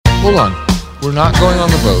Hold on. We're not going on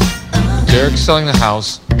the boat. Derek's selling the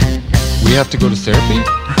house. We have to go to therapy?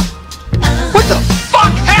 What the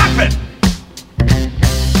fuck happened?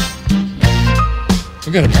 I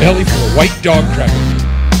got a belly full of white dog cracker meat.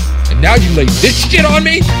 And now you lay this shit on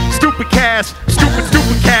me? Stupid cast, stupid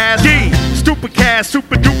cast. D, stupid cast,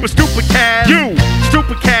 super duper stupid cast. U,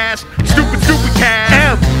 stupid cast, stupid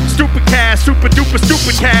cast. M, stupid cast, super duper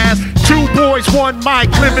stupid cast. 2 boys, 1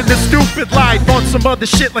 mic, living the stupid life. On some other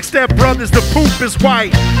shit like Step Brothers, the poop is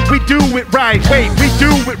white. We do it right, wait, we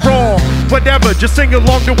do it wrong. Whatever, just sing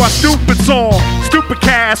along to our stupid song. Stupid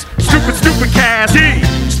cast, stupid cast. D,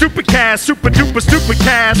 stupid cast, super duper stupid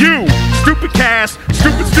cast. U, stupid cast,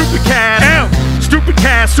 stupid cast. M, stupid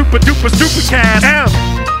cast, super duper stupid cast. M.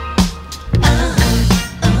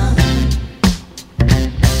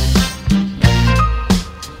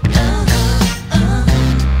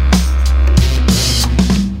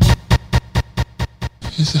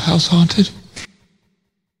 Is the house haunted?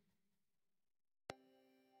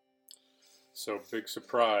 So, big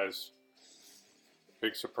surprise.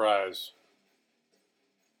 Big surprise.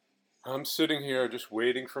 I'm sitting here just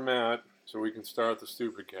waiting for Matt so we can start the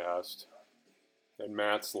stupid cast. And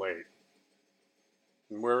Matt's late.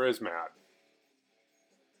 And where is Matt?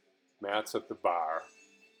 Matt's at the bar.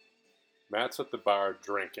 Matt's at the bar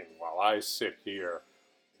drinking while I sit here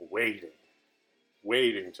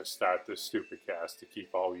waiting to start this stupid cast to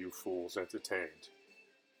keep all you fools entertained.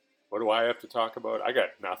 What do I have to talk about? I got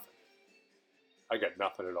nothing. I got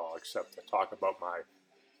nothing at all except to talk about my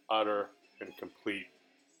utter and complete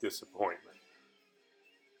disappointment.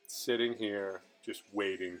 Sitting here just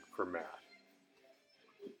waiting for Matt.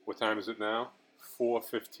 What time is it now?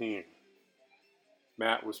 4:15.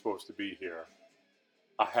 Matt was supposed to be here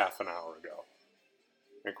a half an hour ago.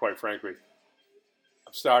 And quite frankly,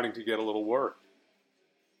 I'm starting to get a little worried.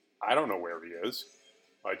 I don't know where he is.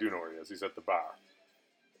 I do know where he is. He's at the bar.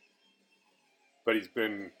 But he's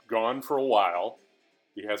been gone for a while.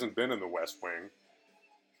 He hasn't been in the West Wing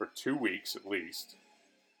for 2 weeks at least.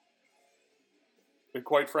 And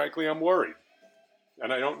quite frankly, I'm worried.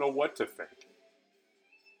 And I don't know what to think.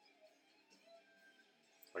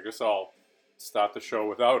 I guess I'll start the show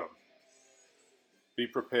without him. Be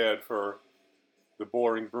prepared for the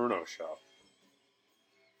boring Bruno show.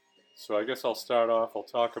 So I guess I'll start off. I'll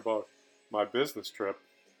talk about my business trip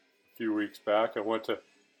a few weeks back. I went to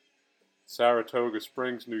Saratoga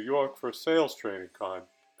Springs, New York for a sales training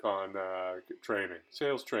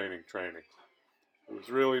sales training. It was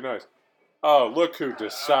really nice. Oh, look who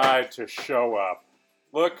decided to show up.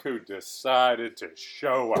 Look who decided to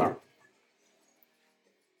show up.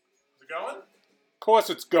 Is it going? Of course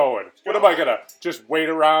it's going. What am I gonna just wait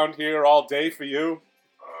around here all day for you?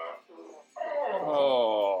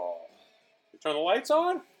 Oh. You turn the lights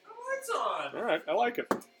on? The lights on. All right, I like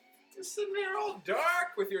it. You're sitting there all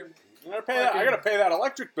dark with your I gotta pay that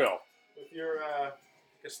electric bill. with your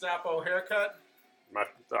Gestapo haircut.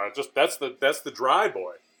 That's the dry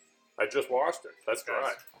boy. I just washed it. That's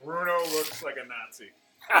dry. Bruno looks like a Nazi.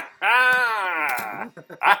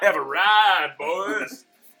 I have a ride, boys.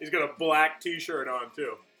 He's got a black T-shirt on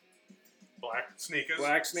too. Black sneakers.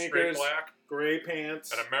 Straight black. Gray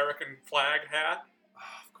pants. An American flag hat.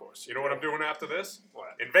 Of course. You know what I'm doing after this?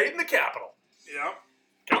 What? Invading the Capitol. Yep.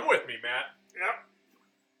 Come with me, Matt. Yep.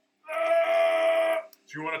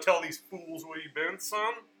 Do you want to tell these fools where you've been,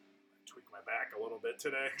 son? Tweak my back a little bit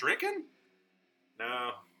today. Drinking?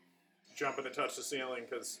 No. Jumping to touch the ceiling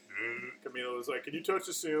because Camila was like, "Can you touch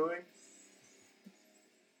the ceiling?"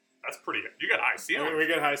 That's pretty. You got high ceilings. We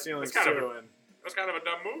got high ceilings That's kind too, of and That's kind of a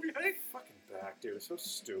dumb move, you think? fucking back, dude, it's so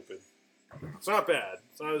stupid. It's not bad.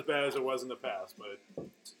 It's not as bad as it was in the past, but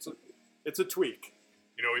it's a tweak.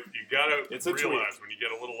 You know, you gotta It's a realize when you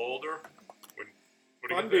get a little older, what do you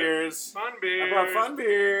Fun get there? beers. Fun beers. I brought fun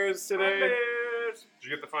beers Fun today. beers. Did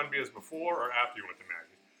you get the fun beers before or after you went to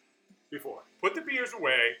Maggie's? Before. Put the beers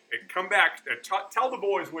away and come back and tell the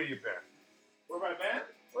boys where you've been. Where have I been?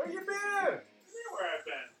 Where you been? Where I've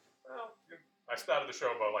been? Well, I started the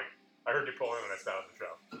show about I heard you pull in and I started the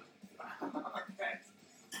show. Okay.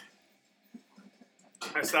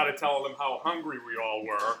 I started telling them how hungry we all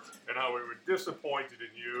were and how we were disappointed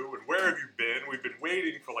in you and where have you been? We've been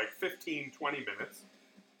waiting for 15, 20 minutes.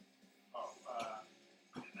 Oh, that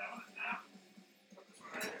one now. Put this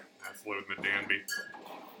one right here. That's loading the Danby.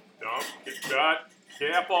 Don't get shot.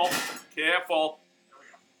 Careful. Careful. There we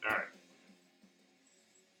go. All right.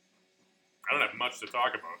 I don't have much to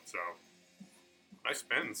talk about, so. Nice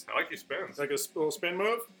spins. I like your spins. It's like a little spin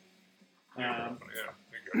move. Yeah,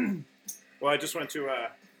 you're good. Well, I just went to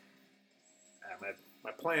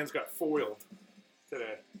my plans got foiled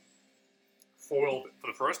today. foiled for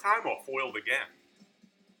the first time or foiled again?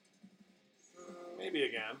 Maybe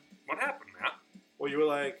again. What happened, Matt? Well, you were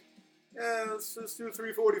like, yeah, let's do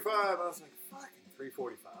 3:45. I was like, fucking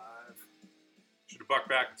 3:45. Should have bucked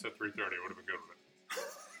back and said 3:30. I would have been good with it.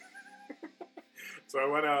 So I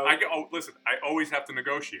went out. Listen, I always have to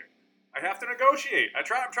negotiate. I have to negotiate. I'm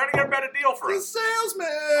trying to get a better deal for the us. salesman.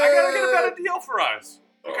 I gotta get a better deal for us.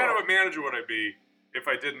 What kind of a manager would I be if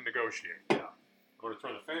I didn't negotiate? Yeah. I'm gonna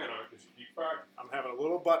turn the fan on because you keep farting. I'm having a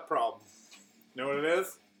little butt problem. You know what it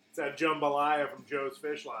is? It's that jambalaya from Joe's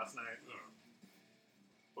Fish last night.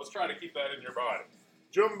 Let's try to keep that in your body.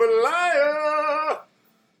 Jambalaya!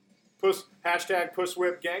 Hashtag Puss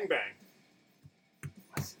Whip Gangbang.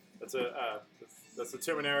 That's a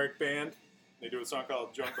Tim and Eric band. They do a song called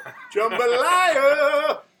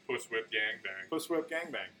Jambalaya! Puss Whip Gang Bang. Puss Whip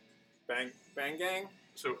Gangbang. Bang Gang?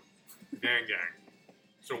 So, gang.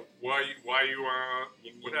 So why you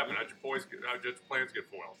what happened? How'd your plans get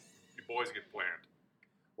foiled? Your boys get planned.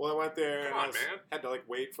 Well, I went there Come and on, I man. had to like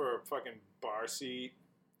wait for a fucking bar seat.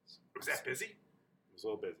 Was that busy? It was a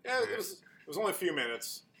little busy. Yeah, it was only a few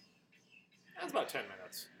minutes. That was about 10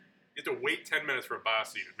 minutes. You have to wait 10 minutes for a bar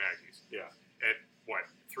seat at Maggie's. Yeah. At what?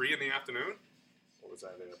 3 in the afternoon? What was I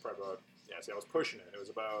there? Probably about, see, I was pushing it. It was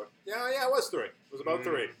about, it was 3. It was about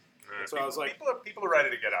 3. And so I was like, people are ready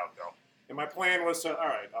to get out though. and my plan was to, all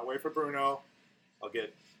right, I'll wait for Bruno. I'll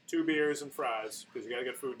get 2 beers and fries because you got to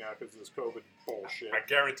get food now because of this COVID bullshit. I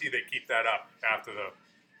guarantee they keep that up after the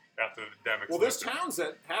pandemic. Well, there's towns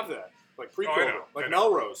that have that, like pre-COVID, I know.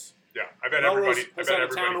 Melrose. Yeah, I bet Melrose everybody. I has bet had a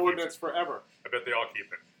everybody town keeps ordinance it. forever. I bet they all keep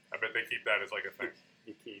it. I bet they keep that as like a thing.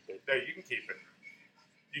 You keep it. Yeah, you can keep it.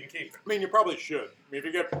 You can keep it. I mean, you probably should. I mean, if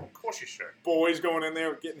you get Of course you should. boys going in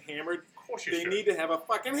there getting hammered, Of course you they should. need to have a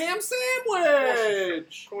fucking ham Of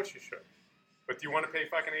sandwich. course you should. But do you want to pay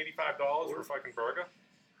fucking $85 for a fucking burger?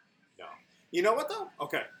 No. You know what though?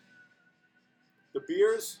 Okay. The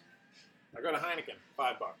beers, I got a Heineken,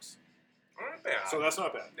 $5. Not bad. So that's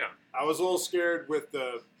not bad. Yeah. I was a little scared with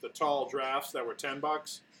the tall drafts that were $10.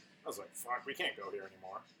 I was like, fuck, we can't go here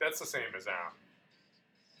anymore. That's the same as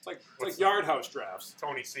It's like What's Yard House drafts.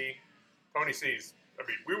 Tony C. Tony C's. I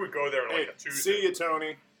mean, we would go there on Hey, like a Tuesday. see you,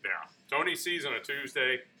 Tony. Yeah. Tony C's on a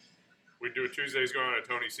Tuesday. We'd do a Tuesdays going on a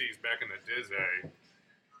Tony C's back in the Disney.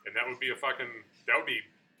 And that would be a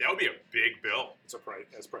big bill. It's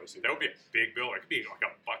that's pricey. That would be a big bill. It could be like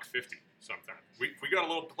 $1.50 sometimes. We got a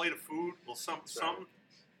little plate of food, a little something.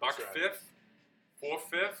 That's $1.50, right.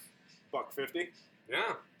 $4.50. $1.50.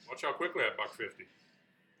 Yeah. Watch how quickly that $1.50.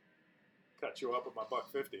 Cut you up with my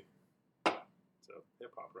 $1.50. It's a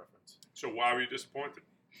hip hop reference. So why were you disappointed?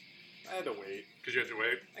 I had to wait. Because you had to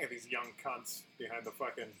wait. I got these young cunts behind the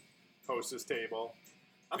fucking hostess table.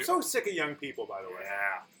 I'm so sick of young people, by the way.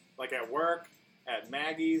 Yeah. Like at work, at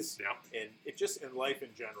Maggie's, Yeah. and it just in life in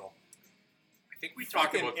general. I think we talked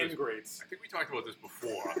Fucking about this. ingrates. I think we talked about this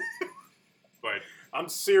before. But I'm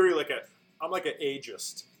like an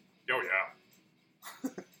ageist. oh yeah.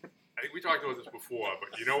 I think we talked about this before,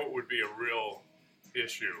 but you know what would be a real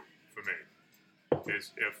issue for me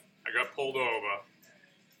is if I got pulled over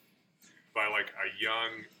by like a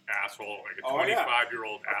young asshole, like a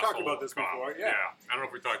 25-year-old I've asshole talked about this cop. before, yeah. I don't know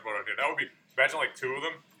if we talked about it here. That would be, imagine like 2 of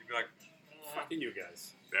them. You'd be like, Fucking you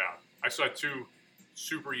guys. yeah. I saw 2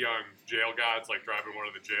 super young jail guards like driving one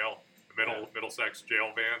of the Middlesex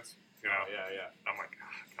jail vans. You know, Yeah. I'm like,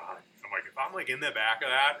 oh, God. I'm like, if I'm like in the back of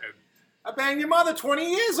that and I banged your mother 20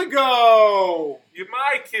 years ago. you're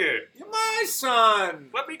my kid, You're my son.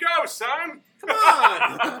 let me go, son. Come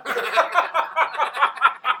on.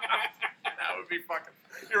 That would be fucking.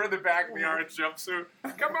 You're in the back of the orange jumpsuit.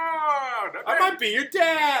 Come on. I might be your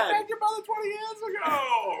dad. banged your mother 20 years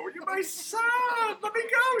ago. You're my son. Let me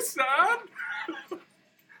go, son.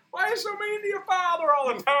 Why are you so mean to your father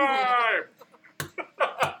all the time?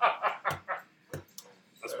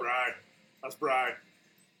 That's Bri.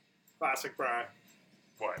 Classic Bri.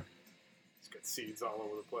 What? It's got seeds all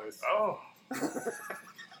over the place. Oh.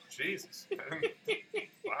 Jesus.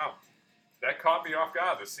 Wow. That caught me off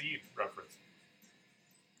guard, the seed reference.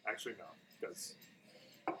 Actually, no, because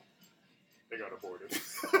they got aborted.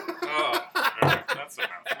 Oh, all right, that's enough.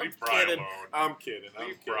 Leave Bri Kidding. alone. I'm kidding.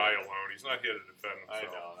 Leave Bri alone. He's not here to defend I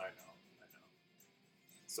himself. know.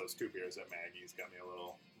 So those 2 beers at Maggie's got me a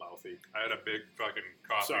little mouthy. I had a big fucking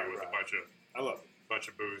coffee Sorry, with Bri. a I love it. bunch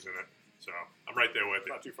of booze in it. So I'm right there with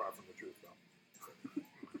you. Not too far from the truth, though.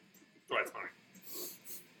 Oh, that's funny.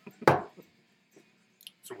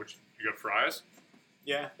 So which you got fries?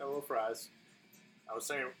 Yeah, got a little fries. I was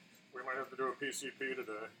saying we might have to do a PCP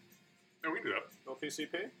today. No, we can do that. No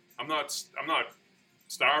PCP? I'm not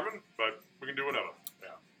starving, but we can do whatever.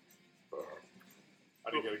 Yeah.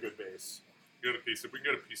 How do you get a good base? We can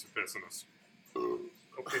get a piece of piss in us.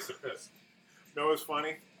 A piece of piss. You know what's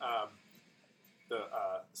funny? The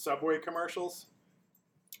Subway commercials.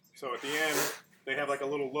 So at the end, they have like a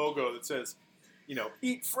little logo that says,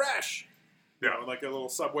 eat fresh. Yeah. Like a little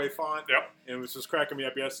Subway font. Yep. And it was just cracking me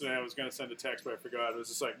up yesterday. I was going to send a text, but I forgot. It was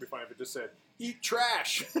just like, it'd be fine if it just said, eat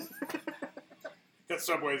trash. Because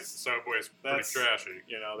Subway's pretty trashy.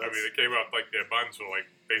 I mean, it came up like their buns were like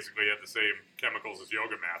basically had the same chemicals as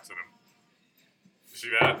yoga mats in them. You see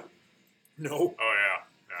that? No. Oh yeah.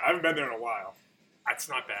 I haven't been there in a while. That's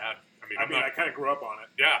not bad. I kind of grew up on it.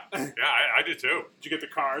 Yeah. I did too. Did you get the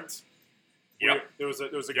cards? Yep. There was a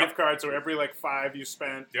Yep. gift card, so every like $5 you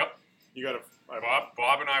spent, Yep. you got a.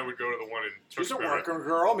 Bob and I would go to the one in She's a Tewksbury. working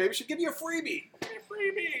girl. Maybe she'll give you a freebie.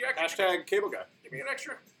 Freebie. Hashtag cable guy. Give me an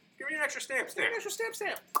extra stamp. Give me an extra stamp.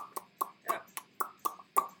 Yeah.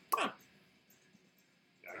 Huh.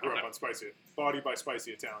 Yeah, I grew up on spicy. Body by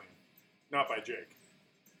Spicy Italian, not by Jake.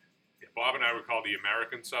 Yeah, Bob and I would call the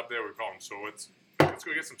American sub there. We call them swords. Let's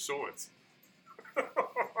go get some swords.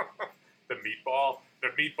 The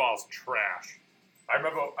meatball's trash. I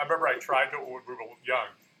remember I tried to order, we were young.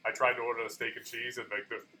 I tried to order a steak and cheese, and like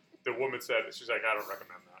the woman said, she's like, I don't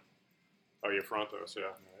recommend that. Oh, you're Frontos,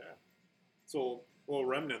 yeah. It's little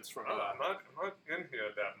remnants from I'm not in here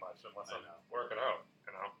that much unless I'm know. working out,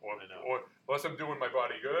 or know. or unless I'm doing my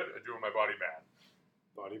body good or doing my body bad.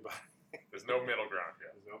 body by. There's no middle ground here.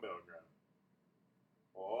 There's no middle ground.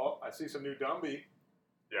 Oh, I see some new Dumby.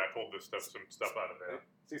 Yeah, I pulled some stuff out of there.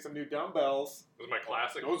 See some new dumbbells. Those are my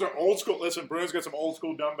classic. Those are old school. Listen, Bruno's got some old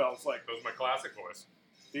school dumbbells. Like Those are my classic boys.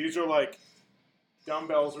 these are like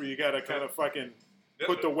dumbbells where you gotta kind of fucking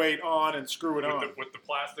put the weight on and screw it on. With the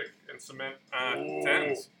plastic and cement Ooh.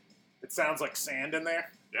 tens. It sounds like sand in there.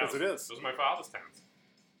 Yeah, Yes, it is. Those are my father's tens.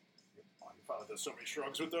 Oh, your father does so many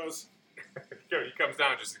shrugs with those. He comes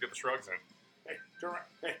down just to get the shrugs in. Hey, turn around.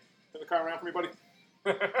 Hey, turn the car around for me, buddy.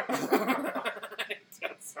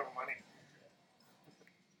 That's so funny.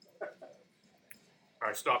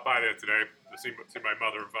 I stopped by there today to see my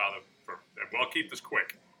mother and father. I'll keep this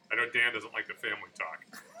quick. I know Dan doesn't like the family talk,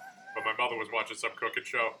 but my mother was watching some cooking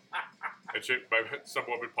show, and some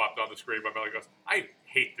woman popped on the screen. My mother goes, "I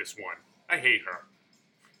hate this one. I hate her."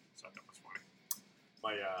 So that was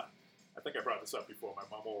funny. I think I brought this up before. My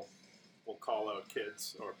mom will call out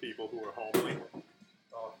kids or people who are homely.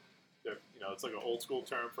 Oh, it's like an old school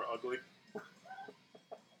term for ugly.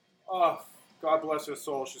 Oh, God bless her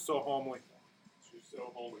soul. She's so homely. She's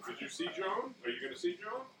so homely. Did you see Joan? Are you going to see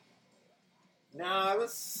Joan? No, I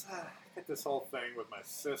was got this whole thing with my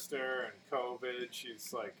sister and COVID.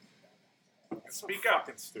 She's like, Speak so up.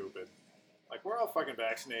 fucking stupid. Like, we're all fucking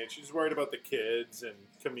vaccinated. She's worried about the kids and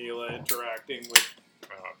Camila interacting with.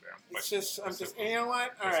 Oh, yeah. It's just, I'm just, you know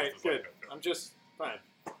what? All right, sister's good. like that, too. I'm just fine.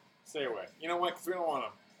 Stay away. You know what? Because we don't want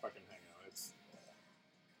to fucking hang out.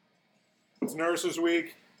 It's Nurses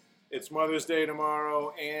Week. It's Mother's Day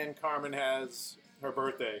tomorrow, and Carmen has her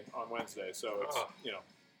birthday on Wednesday. So it's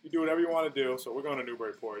you do whatever you want to do. So we're going to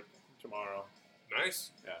Newburyport tomorrow.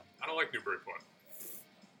 Nice. Yeah. I don't like Newburyport.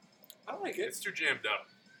 I like it. It's too jammed up.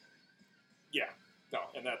 Yeah. No,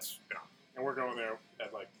 and and we're going there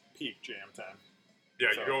at like peak jam time. Yeah,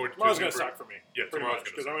 So you go. tomorrow's gonna suck for me. Yeah, pretty tomorrow's much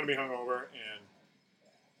gonna because I'm gonna be hungover and.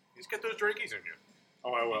 Just get those drinkies in you.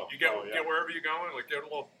 Oh, I will. You get wherever you're going. Like get a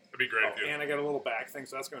little. It'd be great if you. And I got a little back thing,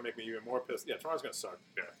 so that's gonna make me even more pissed. Yeah, tomorrow's gonna suck.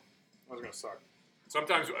 Yeah. Tomorrow's gonna suck.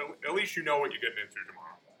 Sometimes, at least you know what you're getting into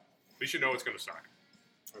tomorrow. At least you know it's going to suck.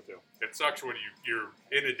 I do. It sucks when you're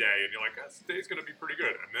in a day and you're like, this day's going to be pretty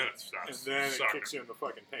good, and then it starts. And then sucking. it kicks you in the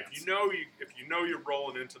fucking pants. If you know you're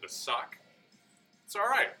rolling into the suck, it's all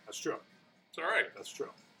right. That's true. It's all right. That's true.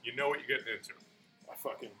 You know what you're getting into.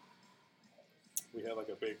 We had like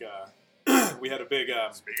a big. We had a big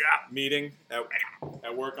Speak up. meeting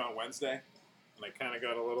at work on Wednesday, and I kind of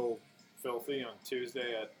got a little filthy on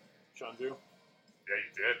Tuesday at Shunju. Yeah,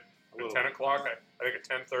 you did. A little. At 10 o'clock, I think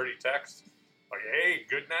a 10:30 text. Like, hey,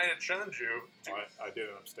 good night at Shunju. I did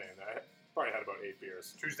end up staying there. I probably had about 8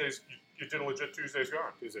 beers. Tuesdays, you did a legit Tuesday's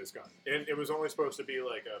gone. Tuesday's gone. And it was only supposed to be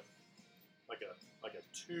like a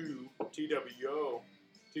 2 TWO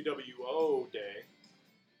day.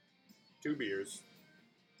 2 beers.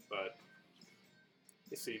 But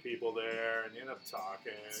you see people there and you end up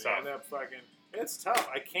talking. It's and tough. you end up fucking. It's tough.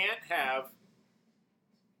 I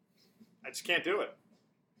just can't do it.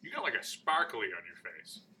 You got like a sparkly on your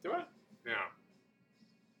face. Do I? Yeah.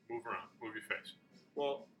 Move around. Move your face.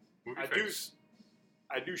 Well, Move your face.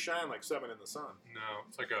 I do shine like 7 in the sun. No,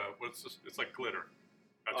 it's like it's like glitter.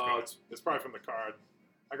 That's Oh, good. it's probably from the card.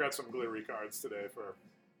 I got some glittery cards today for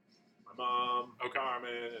my mom, Okay. Carmen,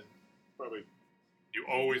 and probably You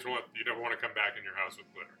never want to come back in your house with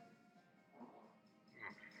glitter.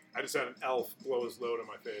 I just had an elf blow his load in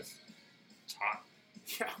my face. It's hot.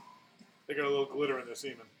 Yeah. They got a little glitter in their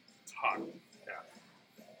semen. It's hot. Yeah.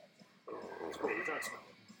 It's cool. You're not smelling.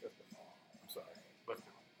 I'm sorry. Lift it.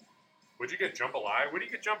 Where'd you get jambalaya? Where do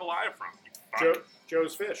you get jambalaya from? You fuck.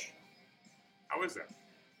 Joe's Fish. How is that?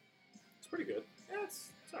 It's pretty good. Yeah, it's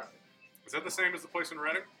all right. Is that the same as the place in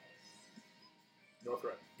Reading? North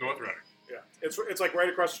Reading. North Reading. Yeah. It's like right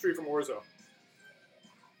across the street from Orzo.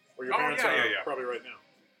 Where your parents are probably right now.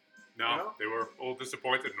 No, they were a little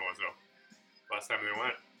disappointed in Orzo. Last time they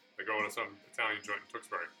went. They're going to some Italian joint in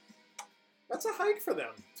Tewksbury. That's a hike for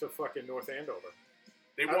them to fucking North Andover.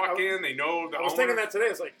 They walk in, they know the I was owner. thinking that today.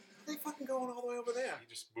 It's like, are they fucking going all the way over there? You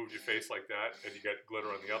just moved your face like that, and you got glitter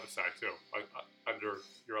on the other side, too. Under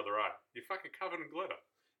your other eye. You're fucking covered in glitter.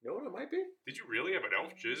 You know what it might be? Did you really have an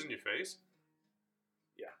elf jizz in your face?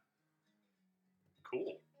 Yeah.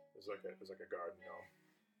 Cool. It was like a garden gnome.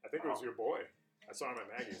 I think it was your boy. I saw him at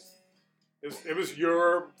Maggie's. It was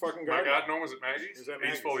your fucking My garden. God, no one's at Maggie's? He was at He's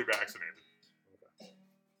Maggie's. fully vaccinated. Okay.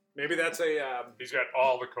 Maybe that's a He's got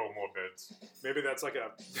all the comorbids. maybe that's like a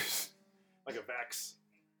like a vax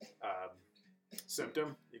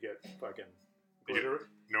symptom. You get fucking You get glitter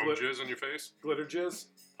No jizz on your face? glitter jizz.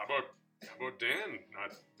 How about Dan?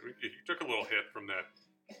 He took a little hit from that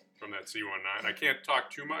C19. I can't talk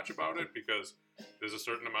too much about it because there's a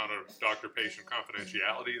certain amount of doctor-patient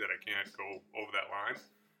confidentiality that I can't go over that line.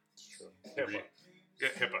 It's true. HIPAA. Yeah,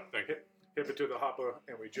 HIPAA. Thank you. HIPAA to the hopper,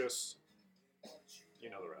 and we just, you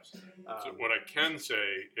know the rest. So what I can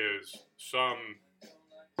say is some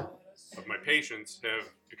of my patients have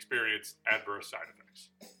experienced adverse side effects.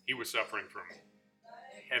 He was suffering from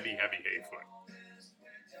heavy hay foot.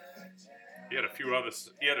 He had a few other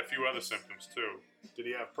symptoms too. Did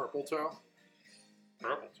he have purple toe?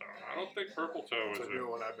 Purple toe. I don't think purple toe It's is a new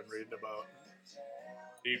one I've been reading about.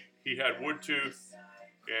 He had wood tooth,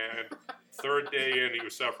 and third day in he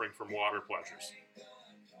was suffering from water pleasures.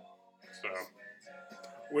 So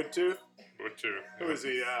Wood tooth? wood tooth. Who is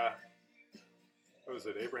he? What was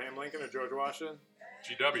it, Abraham Lincoln or George Washington?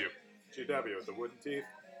 GW. GW with the wooden teeth.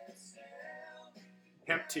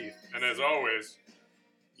 Hemp teeth. And as always,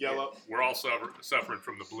 Yellow. we're all suffering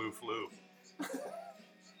from the blue flu.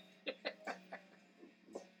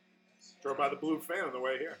 Drove by the Blue Fan on the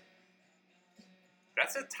way here.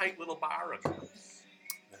 That's a tight little bar in there.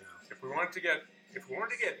 If we wanted to get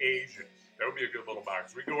Asian, that would be a good little bar.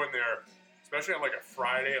 'Cause we go in there, especially on like a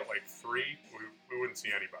Friday at like 3, we wouldn't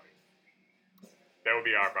see anybody. That would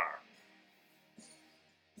be our bar.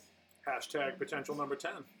 Hashtag potential number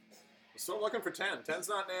 10. We're still looking for 10. 10's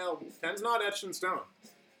not nailed. 10's not etched in stone.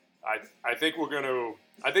 I think we're gonna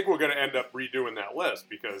end up redoing that list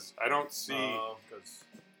because I don't see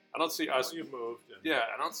us. You've moved. And Yeah,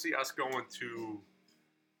 I don't see us going to.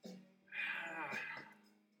 I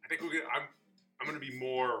think I'm going to be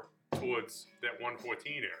more towards that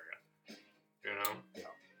 114 area. You know.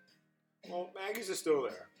 Yeah. Well, Maggie's is still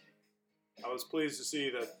there. I was pleased to see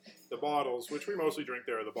that the bottles, which we mostly drink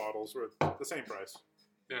there, the bottles were the same price.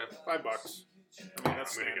 Yeah. $5. I mean, that's I'm gonna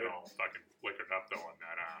standard. get all fucking flickered up though on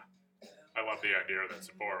that. I love the idea of that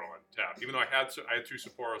Sapporo on tap. Even though I had 2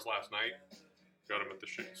 Sapporos last night, got them at the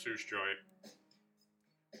Sush joint.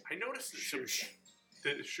 I noticed that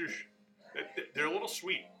the Shush, they're a little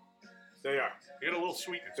sweet. They are. They get a little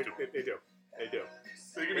sweetness to them. They do. They do.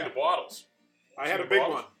 They give me the bottles. I had a big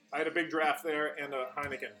one. I had a big draft there and a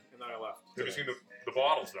Heineken, and then I left. Have you seen the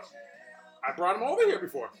bottles though? I brought them over here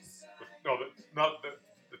before. No, not the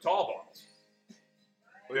tall bottles.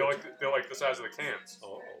 They're like the size of the cans.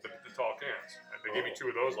 Oh. The tall cans. And they gave me 2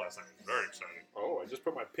 of those last night. It was very exciting. Oh, I just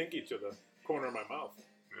put my pinky to the corner of my mouth.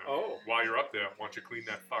 Yeah. Oh. While you're up there, why don't you clean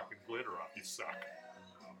that fucking glitter up? You suck.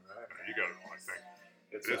 All right. You got it all, I think.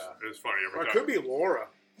 It's, It's funny every or it time. could be Laura,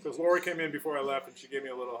 because Laura came in before I left and she gave me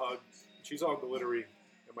a little hug. She's all glittery.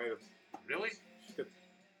 It might have. Really?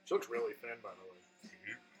 She looks really thin, by the way.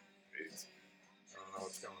 It's, I don't know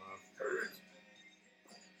what's going on.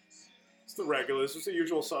 It's the regulars. It's the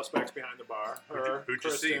usual suspects behind the bar. Her, Who'd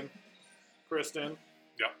you see? Kristen.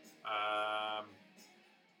 Yep.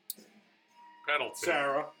 Pedal tip.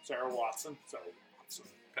 Sarah Watson.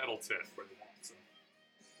 Pedal tip.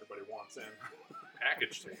 Everybody wants in.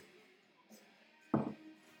 Package tape.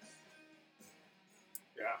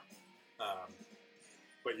 Yeah.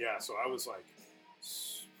 But yeah, so I was like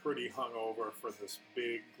pretty hungover for this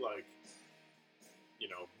big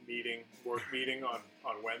work meeting on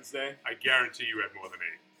Wednesday. I guarantee you had more than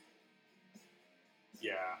 8.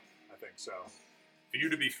 Yeah, I think so. For you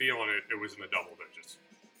to be feeling it, it was in the double digits.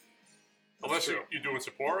 Unless true. you're doing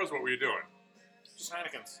Sapporos, what were you doing? Just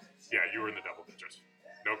Heineken's. Yeah, you were in the double digits.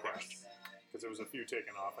 No question. Because there was a few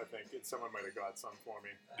taken off, I think. Someone might have got some for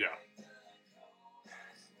me. Yeah.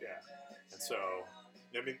 Yeah. And so,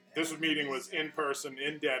 I mean, this meeting was in person,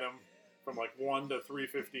 in Dedham, from like 1 to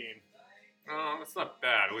 3:15. Oh, that's not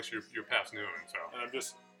bad. At least you're past noon, so.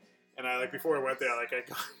 And I like, before I went there, like, I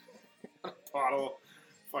got a bottle,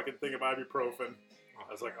 fucking thing of ibuprofen.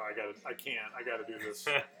 I was like, oh, I gotta do this.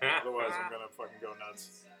 Otherwise, I'm gonna fucking go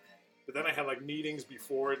nuts. But then I had like meetings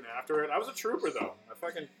before it and after it. I was a trooper though.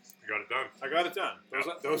 You got it done. I got it done.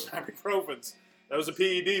 Those ibuprofens. That was a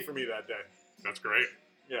PED for me that day. That's great.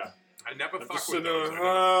 Yeah. I never I'm fuck just with sitting those. there,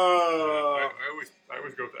 I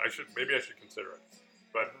always go. Maybe I should consider it,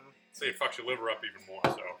 but say it fucks your liver up even more.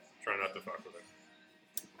 So try not to fuck with it.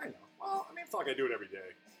 I know. Well, I mean, it's not like I do it every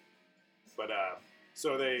day. But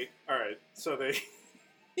so they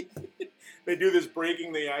they do this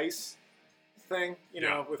breaking the ice thing, you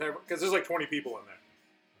know, with because there's like 20 people in there,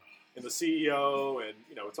 and the CEO, and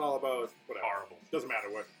you know, it's all about whatever. Horrible. Doesn't matter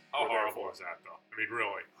what. How horrible is that, though? I mean,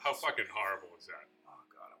 really, how fucking horrible is that? Oh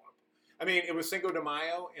God, I mean, it was Cinco de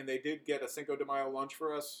Mayo, and they did get a Cinco de Mayo lunch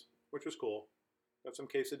for us, which was cool. Got some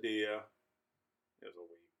quesadilla. It was a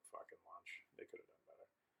weak fucking lunch. They could have done better,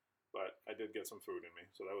 but I did get some food in me,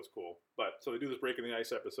 so that was cool. But so they do this breaking the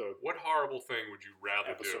ice episode. What horrible thing would you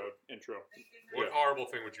rather Episode intro. What horrible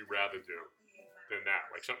thing would you rather do than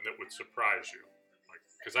that? Like something that would surprise you? Like,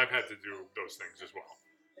 because I've had to do those things as well.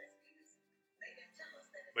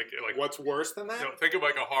 Like What's worse than that? You know, think of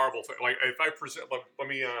like a horrible thing. Like if I present, let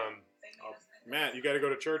me. Oh, Matt, you got to go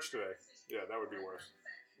to church today. Yeah, that would be worse.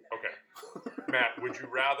 Okay, Matt, would you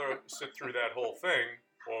rather sit through that whole thing,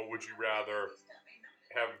 or would you rather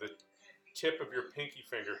have the tip of your pinky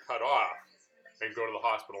finger cut off and go to the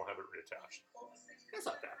hospital and have it reattached? That's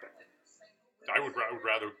not that bad. I would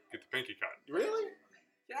rather get the pinky cut. Really?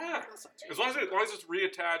 Yeah. As long as it's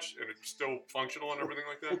reattached and it's still functional and everything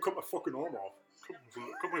like that. I'll cut my fucking arm off.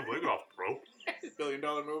 Cut my leg off, bro. $1 billion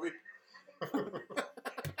movie.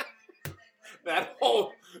 That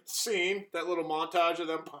whole scene, that little montage of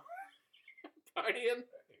them partying.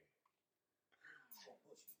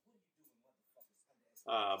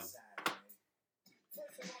 Oh,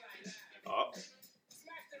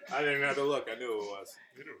 I didn't even have to look. I knew who it was.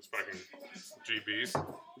 You knew it was fucking GBs.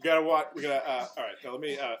 We gotta watch. We gotta. All right. Now let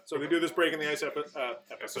me. So they do this breaking the ice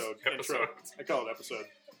episode intro. I call it episode.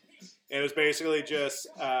 And it's basically just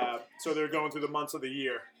so they're going through the months of the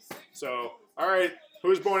year. So all right, who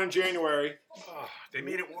was born in January? Oh, they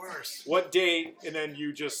made it worse. What date? And then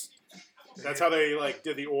you just. That's how they like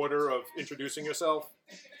did the order of introducing yourself.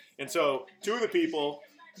 And so two of the people.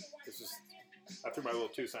 I threw my little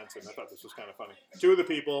 2 cents in. I thought this was kind of funny. Two of the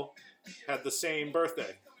people had the same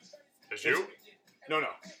birthday. As you? No.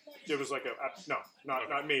 It was like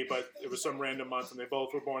not me, but it was some random month, and they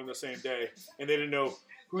both were born the same day, and they didn't know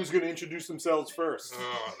who's going to introduce themselves first.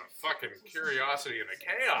 Oh, the fucking curiosity and the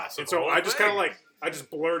chaos. And so I just kind of I just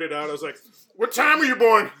blurted out. I was like, "What time were you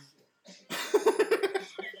born?"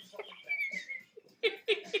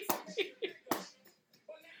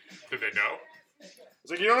 Did they know? I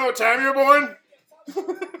was like, "You don't know what time you were born?"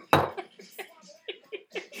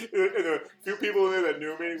 And a few people in there that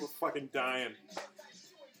knew me were fucking dying.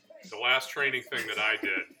 The last training thing that I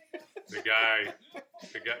did,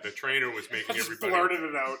 the trainer was making everybody. Blurted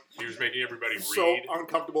it out. He was making everybody read. So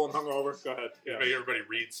uncomfortable and hungover. Go ahead. He was making everybody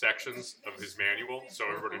read sections of his manual, so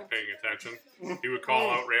everybody was paying attention. He would call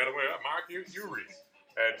out randomly, "Mark, you read."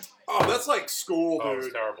 And oh, that's like school, dude. Oh,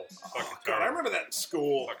 it's terrible. Fucking God, terrible. I remember that in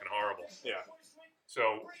school. Fucking horrible. Yeah.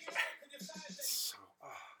 So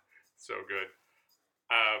good.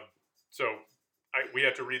 We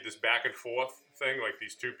had to read this back and forth thing, like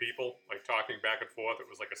these two people, like talking back and forth. It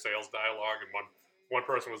was like a sales dialogue, and one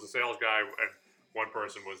person was the sales guy, and one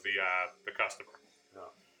person was the customer.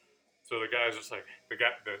 Yeah. So the guy's just like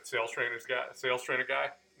the sales trainer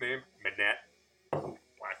guy named Manette,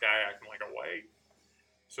 black guy acting like a white.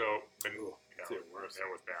 So it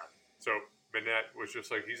was bad. So Manette was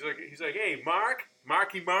just like he's like, "Hey, Mark,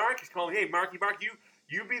 he's calling, hey, Mark,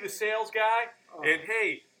 you be the sales guy, and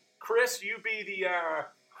hey, Chris, you be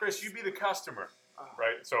the customer,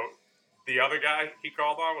 right?" So the other guy he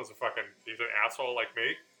called on was he's an asshole like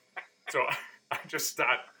me. So I just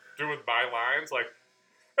start doing my lines like,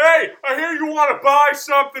 "Hey, I hear you want to buy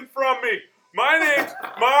something from me. My name's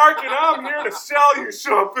Mark, and I'm here to sell you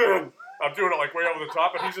something." I'm doing it like way over the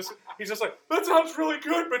top, and he's just like, "That sounds really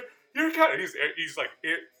good, but you're kind of," he's like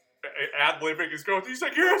ad-libbing. He's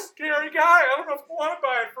like, "You're a scary guy. I don't know if I want to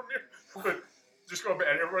buy it from you." But just go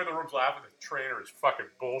back. Everybody in the room's laughing. The trainer is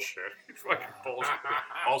fucking bullshit. He's fucking bullshit.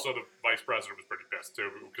 Also, the vice president was pretty pissed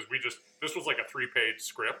too because this was like a 3-page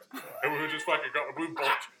script, and we were just fucking going.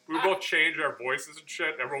 We both changed our voices and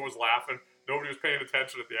shit. Everyone was laughing. Nobody was paying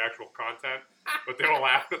attention at the actual content, but they were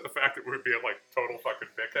laughing at the fact that we were being like total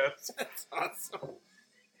fucking dickheads. That's awesome.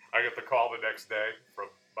 I get the call the next day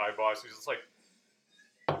from my boss. He's just like,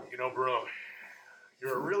 you know, Bruno,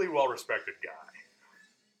 you're a really well-respected guy.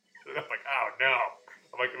 And I'm like, oh, no.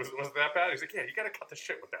 I'm like, was it that bad? He's like, yeah, you got to cut the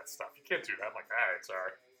shit with that stuff. You can't do that. I'm like, all right,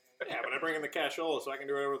 sorry. Yeah, but I bring in the cashola so I can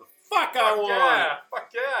do whatever the fuck I want. Yeah,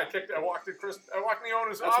 fuck yeah. I walked in the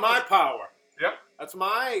owner's office. That's my power. Yep. That's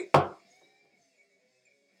my... So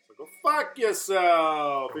go fuck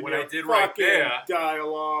yourself. And and what your I did right fucking there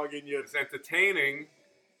dialogue and your... It's entertaining.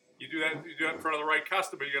 You do that in front of the right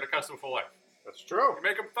customer, you get a customer for life. That's true. You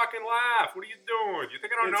make them fucking laugh. What are you doing? You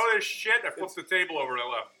think I don't know this shit? I flipped the table over and I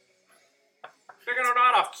left. Think I don't know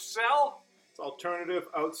how to sell? It's alternative,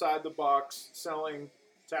 outside the box selling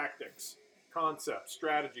tactics, concepts,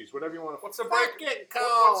 strategies, whatever you want to. What's the What's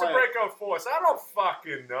breakout force? I don't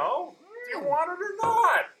fucking know. Do you want it or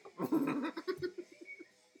not?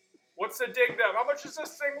 What's the dig up? How much does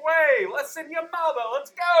this thing weigh? Less than your mother.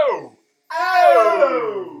 Let's go.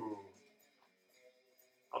 Oh!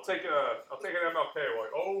 I'll take an MLK.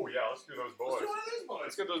 Like, oh yeah, let's do those boys. Let's do one of these boys.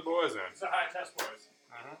 Let's get those boys in. It's the high test boys.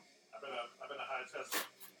 Mm-hmm. I've been a high test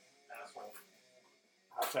asshole.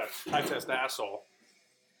 High test asshole.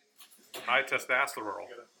 High testosterone.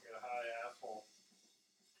 Get a high asshole.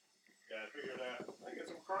 Yeah, I figured I get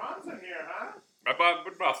some crons in here, huh?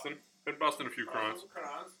 Been busting a few crons. Some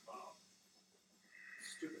crons. Oh.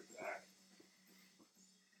 Stupid back.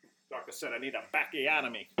 Doctor said I need a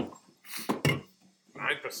bacchiotomy.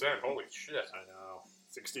 9%. Holy shit. I know.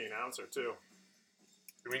 16 ouncer too.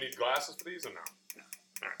 Do we need glasses for these or no?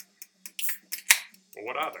 Alright. Well,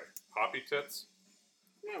 what are they? Hoppy tits?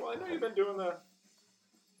 Yeah, well, I know you've been doing the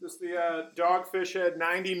Dogfish Head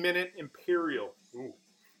 90-minute Imperial. Ooh.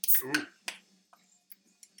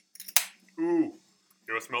 You know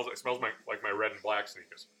what it smells like? It smells like my red and black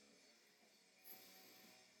sneakers.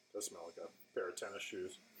 Does smell like a pair of tennis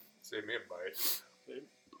shoes. Save me a bite.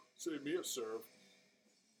 Save me a serve.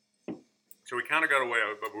 So we kind of got away,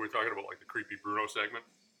 but we were talking about like the creepy Bruno segment.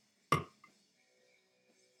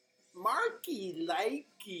 Marky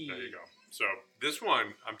likey. There you go. So this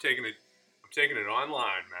one, I'm taking it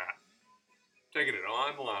online, Matt. Taking it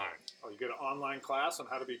online. Oh, you get an online class on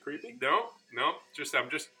how to be creepy? No. I'm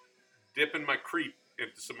just dipping my creep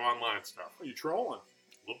into some online stuff. Oh, you trolling?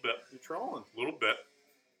 A little bit. You trolling? A little bit.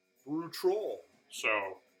 Brew troll.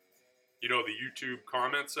 So, you know the YouTube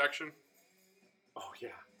comment section? Oh yeah.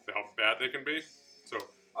 How bad they can be. So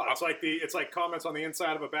it's like comments on the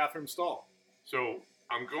inside of a bathroom stall. So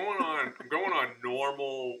I'm going on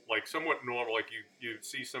normal, like somewhat normal, like you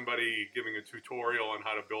see somebody giving a tutorial on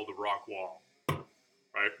how to build a rock wall.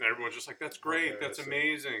 Right? And everyone's just like, that's great, that's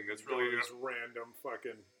amazing. That's really this random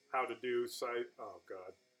fucking how to do site. Oh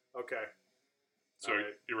god. Okay. So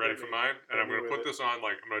you ready for mine? And I'm gonna put this on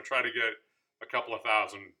I'm gonna try to get a couple of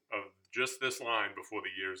thousand of just this line before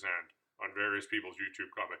the year's end on various people's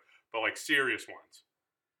YouTube comments, but like serious ones.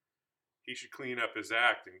 He should clean up his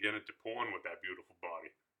act and get into porn with that beautiful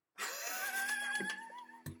body.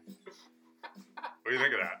 What do you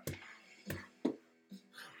think of that?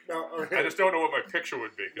 No, okay. I just don't know what my picture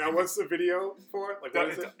would be. Now, what's the video for? Like, what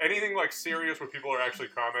is it? Anything like serious where people are actually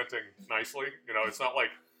commenting nicely. You know, it's not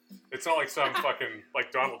like some fucking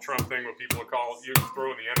like Donald Trump thing where people are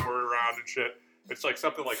throwing the N-word around and shit. It's like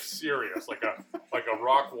something like serious, like a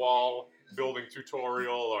rock wall building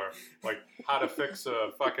tutorial, or like how to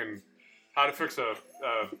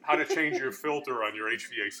change your filter on your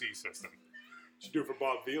HVAC system. Should do it for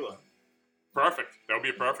Bob Vila. Perfect. That would be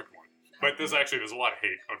a perfect one. But there's a lot of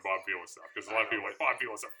hate on Bob Vila stuff because a lot of people are like, Bob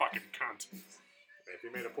Vila's a fucking cunt. If he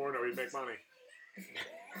made a porno, he'd make money.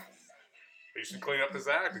 He should clean up his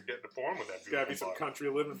act and get into porn with that. There's gotta be some country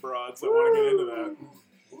living broads that want to get into that.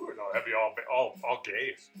 Ooh, no, that'd be all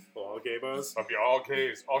gays. All gay bros? That'd be all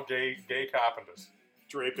gays, all gay carpenters.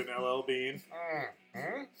 Draped in LL Bean.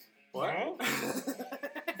 What?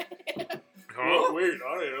 Huh? Wait,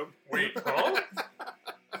 I am. Wait, huh?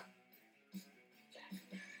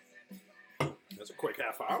 That's a quick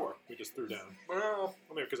half hour we just threw down. Well,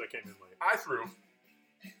 maybe because I came in late. I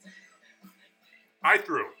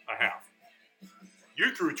threw a half.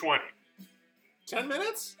 You threw 20. 10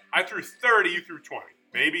 minutes? I threw 30, you threw 20.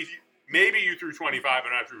 Maybe you threw 25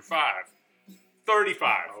 and I threw 5.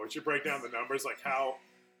 35. Oh, we should break down the numbers, like how...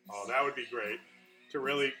 Oh, that would be great. To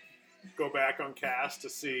really go back on cast to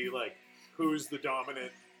see, like, who's the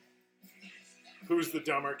dominant Who's the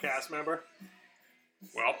dumber cast member?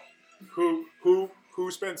 Well,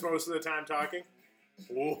 Who spends most of the time talking?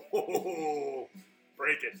 Whoa,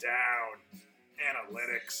 break it down.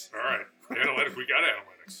 Analytics. all right. Analytics. We got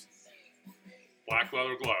analytics. Black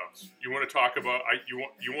leather gloves. You want to talk about?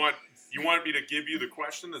 You want me to give you the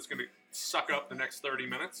question that's going to suck up the next 30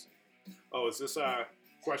 minutes? Oh, is this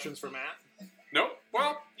questions for Matt? Nope.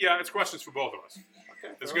 Well, yeah, it's questions for both of us.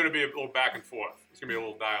 Okay. It's going to be a little back and forth. It's going to be a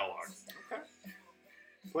little dialogue. Okay.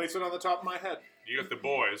 Place it on the top of my head. You got the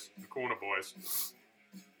boys, the corner boys.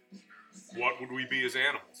 What would we be as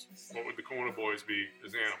animals? What would the corner boys be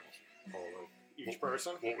as animals? Each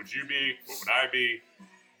person? What would you be? What would I be?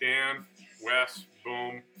 Dan, Wes,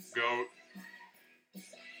 Boom, Goat.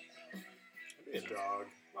 I'd be a dog.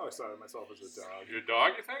 I always thought of myself as a dog. You're a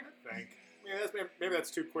dog, you think? I think. Yeah, maybe that's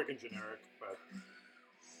too quick and generic, but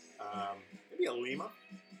maybe a llama.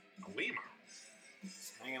 A lemur.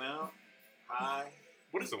 Just hanging out. Hi.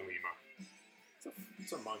 What is a lemur?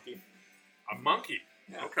 It's a monkey. A monkey.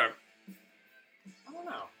 Yeah. Okay. I don't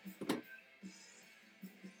know.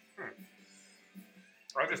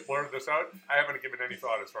 I just blurted this out. I haven't given any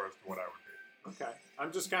thought as far as to what I would be. Okay.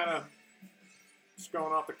 I'm just kind of just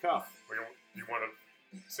going off the cuff. You want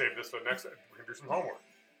to save this for the next? We can do some homework.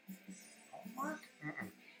 Homework? Mm-mm.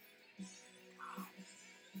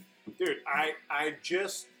 Dude, I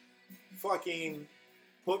just fucking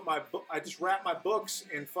put I just wrapped my books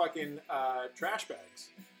in fucking trash bags.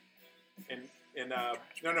 In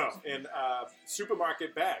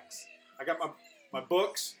supermarket bags. I got my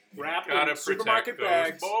books wrapped in supermarket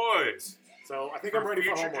bags. Boys. So I think I'm ready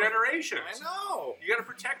for future homework. generations. I know. You got to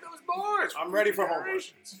protect those boys. I'm ready for homework.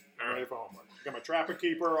 generations. All I'm right. ready for homework. I got my Trapper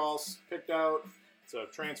Keeper all picked out. It's a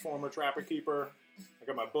Transformer Trapper Keeper. I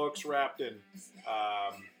got my books wrapped in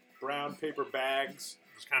brown paper bags.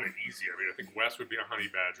 It's kind of easy. I mean, I think Wes would be a honey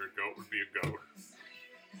badger. Goat would be a goat.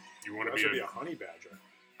 You want to This be would be a? a honey badger.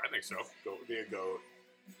 I think so. Goat would be a goat.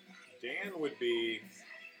 Dan would be.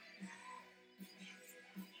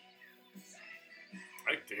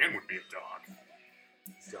 I think Dan would be a dog.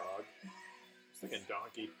 Dog. I was thinking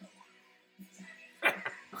donkey.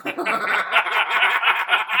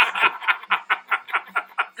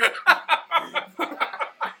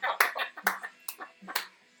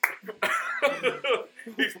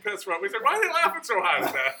 He's pissed right. We said, why are they laughing so hard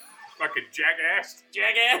at that? Fucking jackass.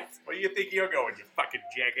 Jackass. Where do you think you're going, you fucking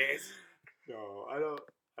jackass? No, I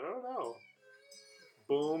don't know.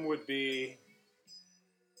 Boom would be.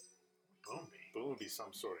 Boom would be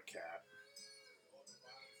some sort of cat.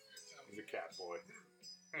 He's a cat boy.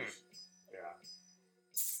 Yeah.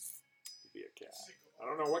 He'd be a cat. I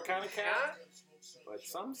don't know what kind of cat, but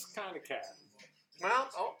some kind of cat. Well,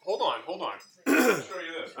 hold on. Let me show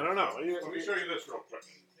you this. I don't know. Let me show you this real quick.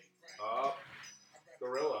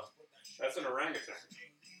 Gorilla. That's an orangutan.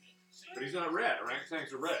 But he's not red.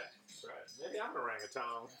 Orangutans are red. Right. Maybe I'm an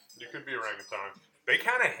orangutan. You could be orangutan. They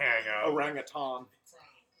kind of hang out. Orangutan.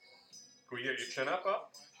 Can we get your chin up?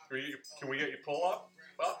 Can we get your pull up?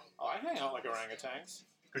 Oh, I hang out like orangutans.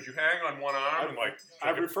 Could you hang on one arm and like?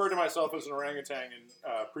 I've referred to myself as an orangutan in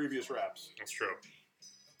previous reps. That's true.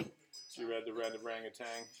 So you read the red orangutan.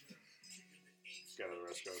 Let's go to the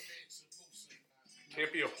rest of it.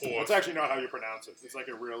 Can't be a horse. That's actually not how you pronounce it. It's like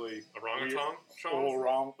a really orangutan.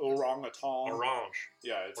 Orangutan. Orange.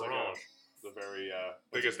 Yeah, it's Orange. like the very.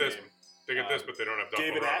 They get this. They get this, but they don't have double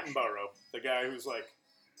David orange. Attenborough, the guy who's like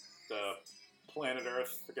the Planet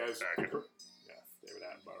Earth. The guy's Faggot. yeah, David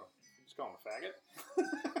Attenborough. You just call him a faggot?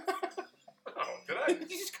 Oh, did I? Did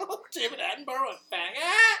you just call David Attenborough a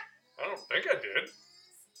faggot? I don't think I did.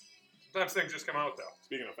 Sometimes things just come out though.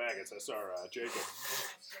 Speaking of faggots, I saw Jacob.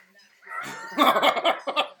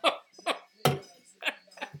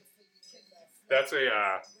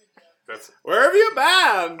 That's Where have you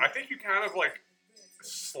been? I think you kind of like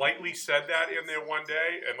slightly said that in there one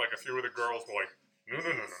day, and like a few of the girls were like, no, you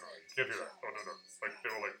can't do that. No. Like they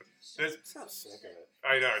were like, I'm so sick of it.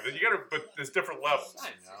 I know. You gotta, but there's different levels. I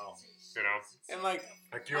know. You know, And like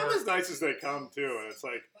you're. I'm as nice as they come too, and it's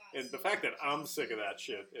like, and the fact that I'm sick of that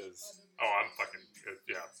shit is I'm fucking.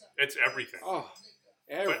 Yeah, it's everything.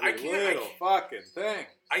 every I can't- little fucking thing.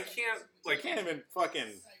 I can't I like. can't even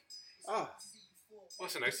fucking.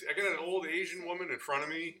 Listen, I got an old Asian woman in front of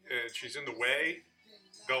me, and she's in the way.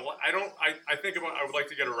 I think about I would like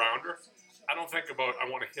to get around her. I don't think about I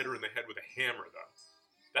want to hit her in the head with a hammer though.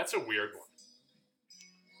 That's a weird one.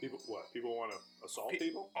 People want to assault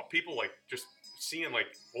people? People like just seeing like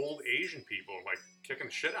old Asian people like kicking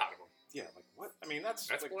the shit out of them. Yeah, like what? I mean, that's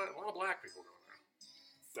like, a lot of black people going there.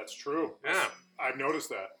 that's true. Yeah. I've noticed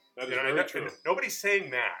that. That is You know, very and true. nobody's saying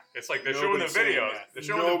that. It's like they're showing the Nobody's saying videos. that. They're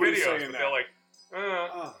showing Nobody's the videos, saying but they're that. like,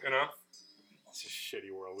 You know, It's a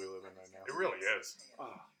shitty world we live in right now. it really is.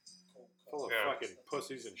 Full of Yeah. fucking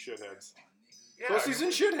pussies and shitheads. Yeah, Pussies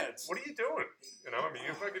and shitheads. what are you doing? You know, I mean,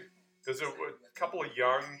 you fucking. There's a couple of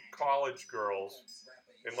young college girls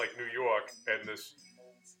in like New York, and this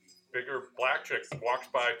bigger black chick walks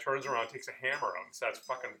by, turns around, takes a hammer out, and starts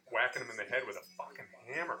fucking whacking him in the head with a fucking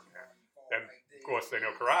hammer, man. And of course, they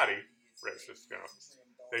know karate, racist, you know.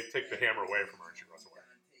 They take the hammer away from her, and she runs away.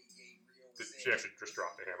 She actually just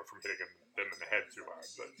dropped the hammer from hitting them in the head too hard,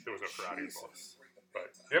 but there was no karate involved.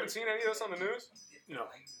 But you haven't seen any of this on the news? No.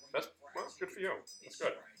 That's well, good for you. That's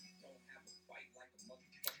good.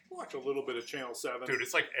 Watch a little bit of Channel 7. Dude,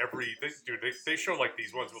 it's like they show like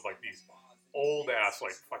these ones with like these old ass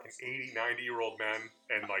like fucking 80, 90-year-old men,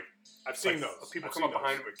 and like I've seen like, those. people I've come seen up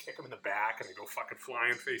behind those. them and kick them in the back, and they go fucking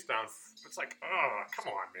flying face down. It's like, oh,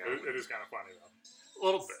 come on, man. It is kind of funny, though. A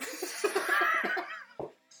little bit.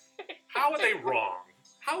 How are they wrong?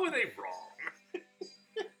 How are they wrong?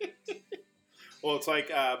 Well, it's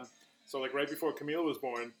like, so like right before Camille was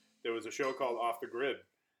born, there was a show called Off the Grid.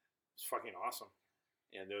 It's fucking awesome.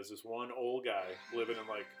 And there's this one old guy living in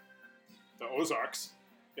like the Ozarks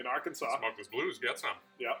in Arkansas. Smoke this blues, get some.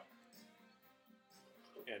 Yep.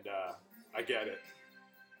 And I get it.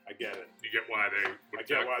 I get it. You get why they would I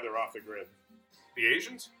get attack why they're off the grid. the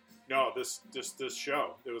Asians? No, this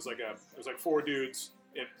show. It was like four dudes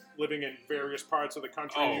living in various parts of the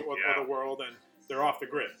country Oh, or yeah. the world, and they're off the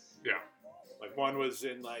grid. Yeah. Like one was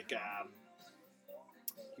in like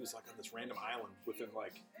he was like on this random island within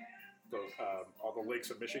like the all the lakes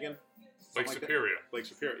of Michigan. Lake Something like that. Superior. Lake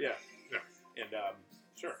Superior, yeah. Yeah. And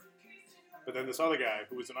sure. But then this other guy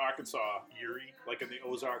who was in Arkansas, Erie, like in the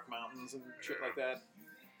Ozark Mountains and shit like that.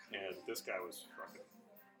 And this guy was fucking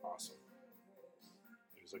awesome.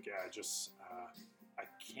 He was like, yeah, I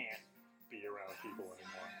can't be around people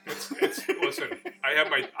anymore. It's listen, I have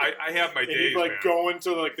my And days, he'd like man. go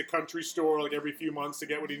into like the country store like every few months to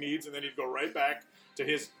get what he needs, and then he'd go right back to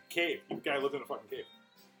his cave. The guy lived in a fucking cave.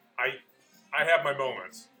 I have my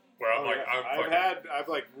moments where I'm Oh, like, yeah. I've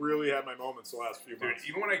like really had my moments the last few dude, months.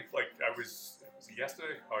 even when I was it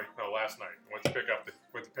yesterday? Oh no, last night. I went to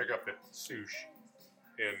pick up the sushi,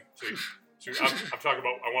 and so I'm talking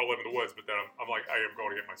about I want to live in the woods, but then I'm like I am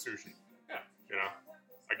going to get my sushi. Yeah. You know,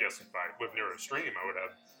 I guess if I lived near a stream, I would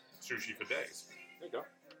have sushi for days. There you go.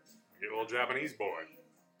 Get a little Japanese boy,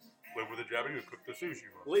 live with a Japanese, cook the sushi.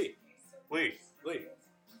 Lee. Lee,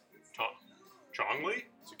 Chong Lee,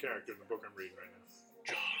 It's a character in the book I'm reading right now.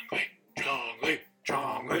 Chong Lee, Chong Lee.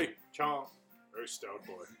 Chong Lee. Chong. Very stout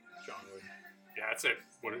boy. Chong Lee. Yeah, that's it.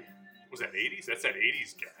 What was that? 80s? That's that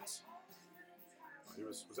 80s gas. He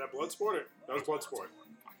was that Bloodsport? That was Bloodsport.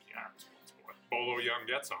 Fuck yeah, it's Bloodsport. Bolo Young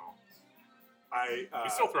gets on. He's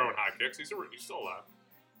He's still throwing high kicks. He's still alive.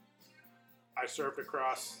 I surfed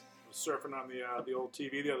across. I was surfing on the old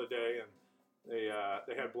TV the other day, and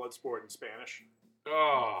they had Bloodsport in Spanish.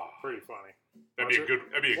 Oh, Pretty funny. that'd be a good.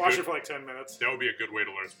 Watch it for like 10 minutes. That would be a good way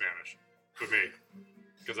to learn Spanish for me,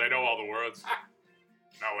 because I know all the words.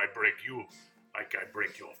 Now I break you like I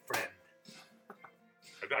break your friend.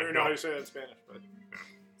 I don't even know how you say that in Spanish, but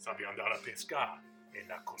Sabía andar a pescar en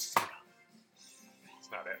la cocina.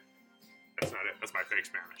 That's not it. That's not it. That's my fake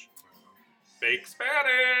Spanish. Fake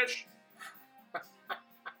Spanish.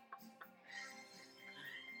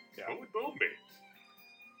 yeah. What would Boom be?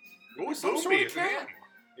 What would Some Boom sort be of as an cat. animal?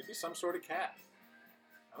 Maybe some sort of cat.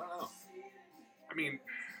 I don't know. I mean,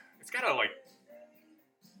 it's gotta like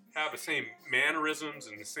have the same mannerisms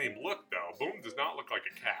and the same look, though. Boom does not look like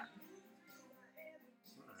a cat.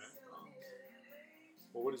 All right.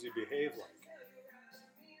 Well, what does he behave like?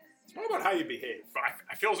 It's more about how you behave. But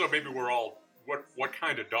I feel as though maybe we're all what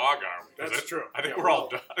kind of dog are we? 'Cause That's true. I think Yeah, we're all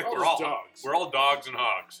just we're all dogs. We're all dogs and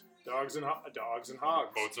hogs. Dogs and hogs.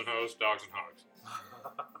 Boats and hoes, dogs and hogs.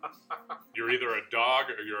 You're either a dog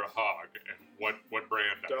or you're a hog. And what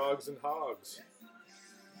brand? Dogs and hogs.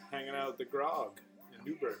 Hanging out at the Grog in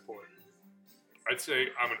Newburyport. I'd say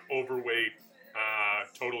I'm an overweight,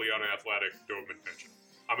 totally unathletic Doberman Pinscher.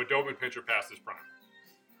 I'm a Doberman Pinscher past his prime.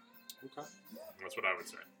 Okay. That's what I would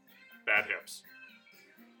say. Bad hips.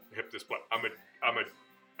 Hip display. I'm a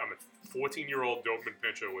 14-year-old Doberman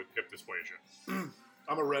Pinscher with hip dysplasia.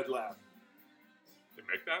 I'm a red lab. They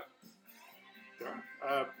make that?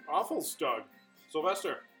 Yeah. Awful's dog,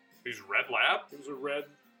 Sylvester. He's red lab? He was a red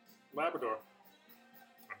Labrador.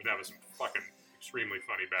 I've been having some fucking extremely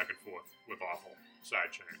funny back and forth with Awful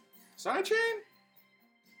sidechain. Sidechain?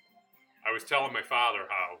 I was telling my father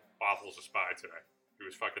how Awful's a spy today. He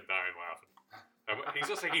was fucking dying laughing. He's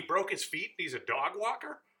just like, he broke his feet and he's a dog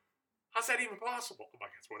walker? How's that even possible? I'm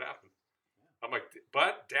like, that's what happened. I'm like,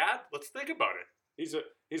 but Dad, let's think about it.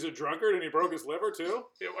 He's a drunkard and he broke his liver too.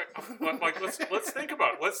 Yeah, like let's think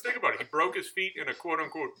about it. Let's think about it. He broke his feet in a quote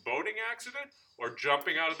unquote boating accident, or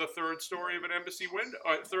jumping out of the third story of an embassy window.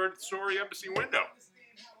 Third story embassy window.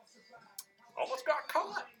 Almost got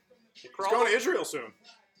caught. He's going to Israel soon.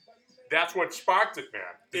 That's what sparked it, man.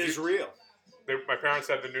 Israel. My parents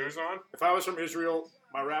had the news on. If I was from Israel,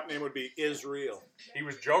 my rap name would be Israel. He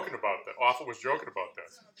was joking about that. Awful was joking about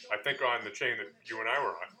this. I think on the chain that you and I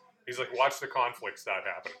were on. He's like, watch the conflict start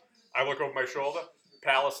happening. I look over my shoulder.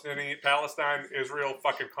 Palestine, Israel,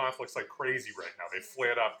 fucking conflicts like crazy right now. They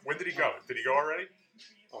flared up. When did he go? Did he go already?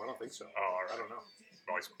 Oh, I don't think so. Oh, all right. I don't know.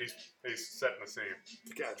 No, he's setting the scene.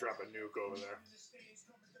 The guy drop a nuke over there.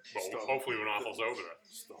 Well, hopefully when Awful's over there.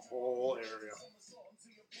 Just the whole area.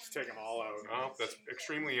 Just take them all out. Oh, that's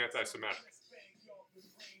extremely anti-Semitic.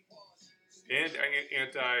 And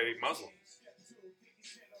anti-Muslim.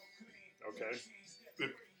 Okay.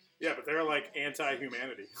 Yeah, but they're like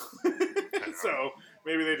anti-humanity. So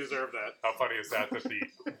maybe they deserve that. How funny is that?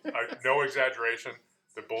 That no exaggeration,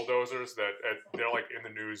 the bulldozers they're like in the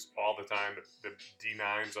news all the time. The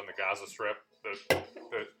D9s on the Gaza Strip.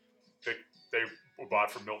 They were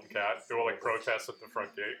bought from Milton Cat. They were like protests at the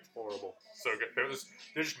front gate. Horrible. So good. They're just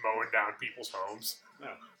mowing down people's homes.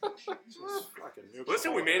 Yeah.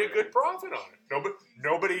 Listen, we made a good profit on it.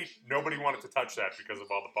 Nobody wanted to touch that because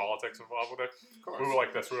of all the politics involved with it. We were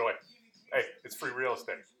like this. We were like, hey, it's free real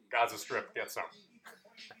estate. Gaza Strip, get some.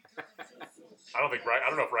 I don't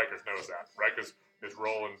know if Rikers knows that. Rikers is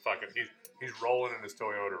rolling he's rolling in his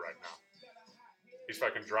Toyota right now. He's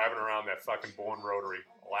fucking driving around that fucking Bourne Rotary,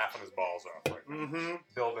 laughing his balls off, like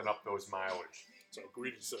building up those mileage. So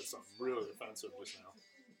Greedy said something really offensive just now.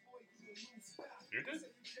 You did?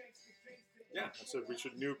 Yeah, I said we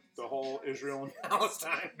should nuke the whole Israel and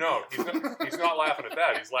Palestine. No, he's not laughing at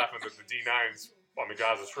that. He's laughing that the D9s on the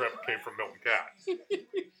Gaza Strip came from Milton Cat.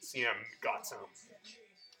 CM got some.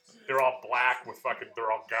 They're all black with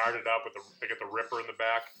they're all guarded up they got the Ripper in the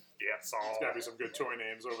back. Yeah, it's all. There's gotta be some good toy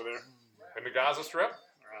names over there. In the Gaza Strip?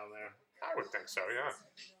 Around there. I would think so, yeah.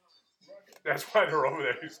 That's why they're over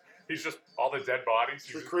there. He's just all the dead bodies.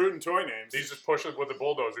 He's recruiting toy names. He's just pushing with the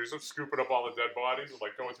bulldozer. He's just scooping up all the dead bodies and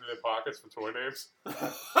like going through their pockets for toy names.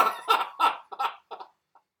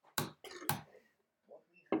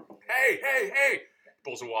 Hey!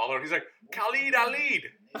 Pulls a wallet out. He's like, Khalid Alid.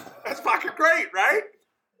 That's fucking great, right?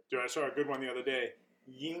 Dude, I saw a good one the other day.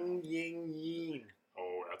 Ying Ying Yin.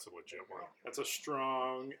 Oh, that's a legit one. That's a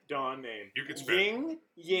strong Don name. You could spend Ying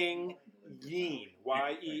Ying Yin.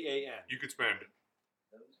 Y-E-A-N. You could spend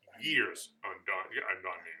years on Don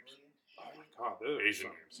names. Oh my God, Asian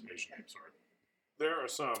names, sorry. There are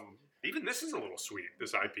some. Even this is a little sweet,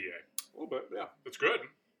 this IPA. A little bit, yeah. It's good.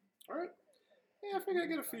 All right. Yeah, I think I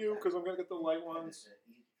get a few because I'm going to get the light ones.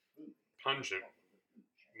 Pungent.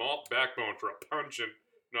 Malt backbone for a pungent,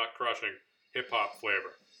 not crushing, hip-hop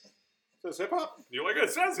flavor. It says hip-hop? You like it?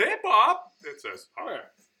 It says hip-hop. It says hop.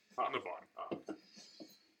 Where? On the bottom. Oh.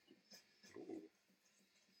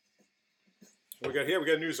 We got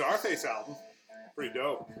a new Czarface album. Pretty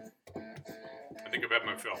dope. I think I've had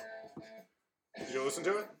my fill. Did you listen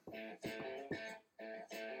to it?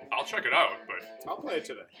 I'll check it out, but... I'll play it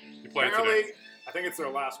today. You play it Apparently, today? I think it's their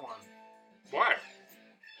last one. Why?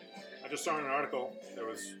 I just saw in an article.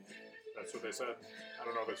 That's what they said. I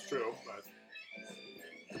don't know if it's true, but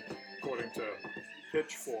according to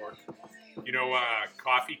Pitchfork. You know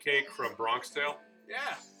Coffee Cake from Bronx Tale?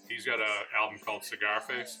 Yeah. He's got an album called Cigar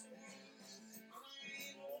Face.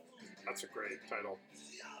 That's a great title.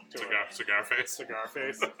 Cigar Face? Cigar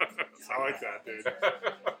Face. I like that, dude.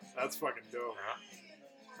 That's fucking dope. Yeah.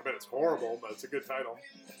 I bet it's horrible, but it's a good title.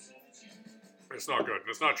 It's not good.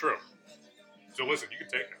 It's not true. So listen, you can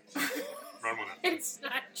take it. Run with it. It's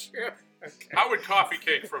not true. Okay. How would Coffee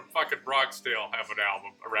Cake from fucking Bronx Tale have an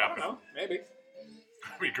album, a rap I don't know. Maybe.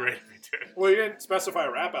 It'd be great if he did. Well, you didn't specify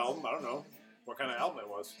a rap album. I don't know what kind of album it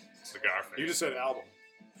was. Cigar Face. You just said album.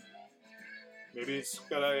 Maybe he's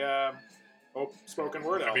got a spoken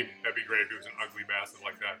word album. That'd be great if he was an ugly bastard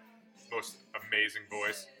like that. Most amazing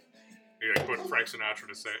voice. You gotta put Frank Sinatra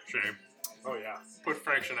to shame. Oh, yeah. Put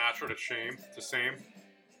Frank Sinatra to shame. To same.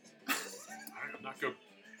 I'm not good.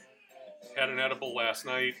 Had an edible last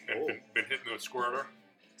night and been hitting the squirter.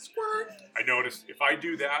 Squirt. I noticed if I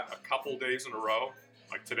do that a couple days in a row,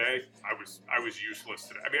 like today, I was useless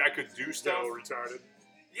today. I mean, I could do stuff. So retarded.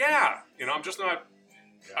 Yeah, you know, I'm just not.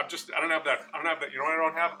 I don't have that. You know what I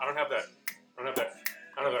don't have? I don't have that. I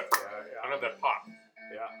don't have that pop.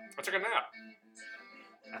 Yeah. I took a nap.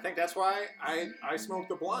 I think that's why I smoke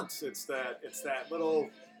the blunts. It's that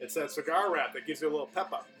cigar wrap that gives you a little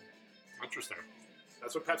pep up. Interesting.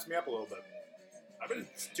 That's what peps me up a little bit. I've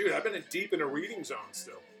been deep in a reading zone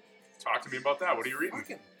still. Talk to me about that. What are you reading?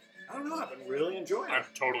 I don't know. I've been really enjoying it. I'm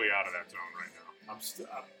totally out of that zone right now.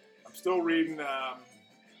 I'm still reading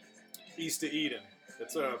East to Eden.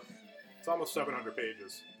 It's almost 700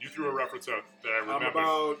 pages. You threw a reference out that I remember. I'm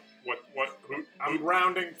about who? I'm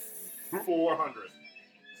rounding 400.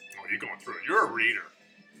 Oh, you're going through it. You're a reader.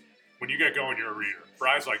 When you get going, you're a reader.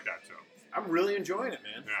 Bry's like that too. I'm really enjoying it,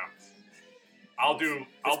 man. Yeah. I'll do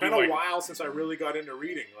It's been like, a while since I really got into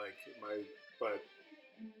reading, but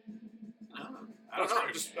I don't know.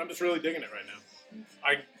 I'm just really digging it right now.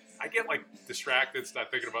 I get like distracted, start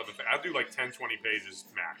thinking about the thing. I'll do like 10, 20 pages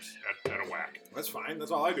max at a whack. That's fine.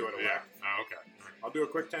 That's all I do at a whack. Oh, okay. All right. I'll do a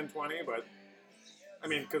quick 10, 20, but I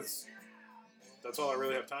mean, because that's all I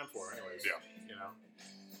really have time for, anyways. Yeah. You know.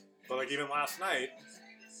 But like even last night,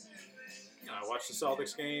 I watched the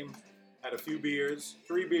Celtics game, had a few beers,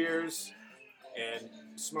 3 beers, and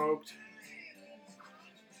smoked.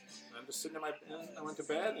 And I'm just sitting in I went to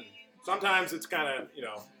bed, and sometimes it's kind of,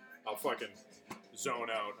 I'll fucking zone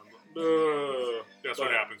out. I'm like, That's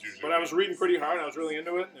what happens usually. But I was reading pretty hard. I was really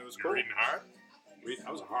into it, and it was You're cool. reading hard?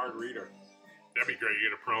 I was a hard reader. That'd be great. You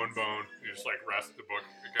get a prone bone. You just like rest the book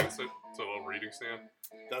against it. It's a little reading stand.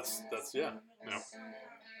 That's yeah. Yep.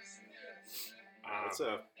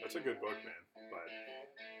 That's a good book, man.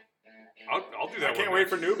 But I'll do that. I can't wait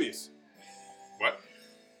for newbies. What?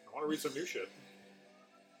 I want to read some new shit.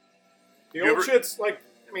 The You old ever- shit's like,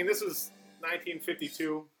 I mean, this is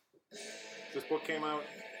 1952. This book came out,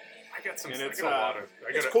 I got some. and it's I got a lot of.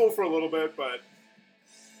 it's cool for a little bit, but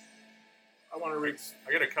I want to read.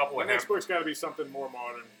 I got a couple The of. next book's got to be something more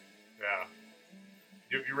modern. Yeah.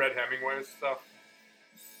 You read Hemingway's stuff?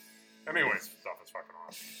 Hemingway's stuff is fucking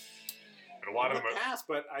awesome. And a lot of them. Past,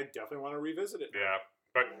 but I definitely want to revisit it. Yeah,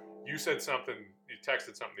 but you said something. You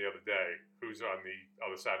texted something the other day. Who's on the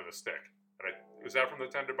other side of the stick? Was that from the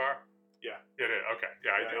Tender Bar? Yeah. Yeah, it is. Okay.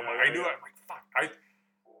 Yeah, Yeah, I knew yeah. it. I'm like, fuck.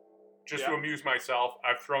 Just to amuse myself,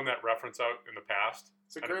 I've thrown that reference out in the past.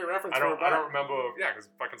 It's a great reference. I for a bar. don't remember. Yeah, because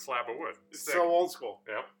fucking slab of wood. It's Stick. so old school.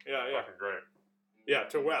 Yep. Yeah. Fucking great. Yeah,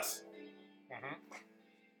 to Wes. Mm-hmm.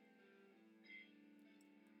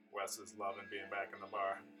 Wes is loving being back in the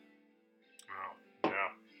bar. Oh,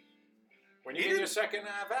 yeah. When you get your second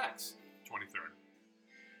vax? 23rd.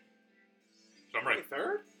 So I'm ready.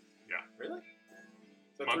 23rd? Yeah. Really?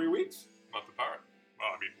 Is that Month. 3 weeks? Month apart.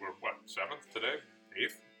 Well, I mean, we're what, 7th today?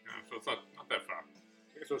 8th? Yeah, so it's not that far. I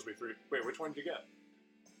think it's supposed to be 3. Wait, which one did you get?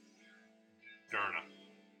 Darna.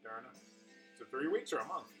 Is it 3 weeks or a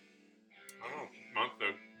month? I don't know. Month,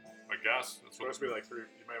 I guess. That's It's supposed to be like 3.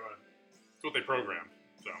 You might want to. That's what they programmed.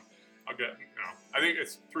 So I'll get, I think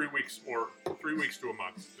it's 3 weeks or 3 weeks to a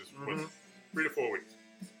month. Is Mhm. 3 to 4 weeks.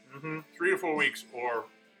 Mm-hmm. 3 to 4 weeks or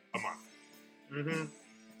a month. Mm-hmm.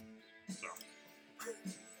 So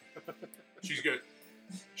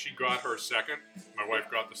she got her second. My wife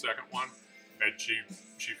got the second one, and she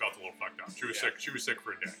felt a little fucked up. She was sick. She was sick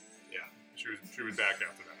for a day. Yeah. She was back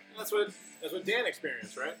after that. That's what Dan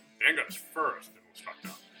experienced, right? Dan got his first and was fucked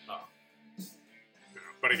up. Oh.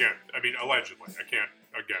 But again, I mean, allegedly, I can't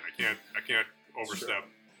overstep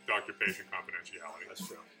doctor-patient confidentiality. That's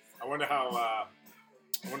true. I wonder how.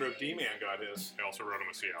 I wonder if D-Man got his. I also wrote him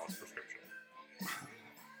a Cialis prescription.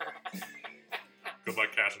 Good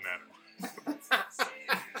luck cashing that in.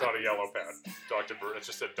 It's on a yellow pad. It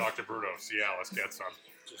just said Dr. Bruno, Cialis, get some.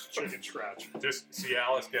 Just chicken scratch. Just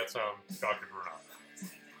Cialis, get some, Dr. Bruno.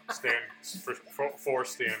 For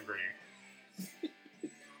Stan Green.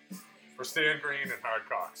 For Stan Green and Hard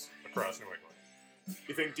Cocks across New England.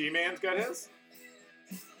 You think D-Man's got his?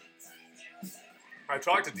 I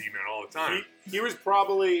talk to D-Man all the time. He was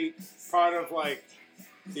probably part of like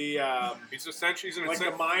the He's an like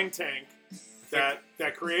the mind tank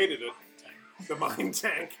that created it. The mind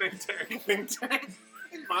tank. think tank. Think tank.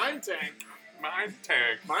 Mind tank. Mind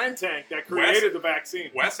tank. Mind tank that created the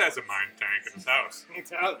vaccine. Wes has a mind tank in his house.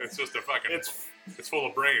 It's just a fucking. It's It's full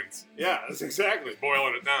of brains. yeah, that's exactly.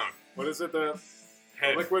 Boiling it down. What is it? The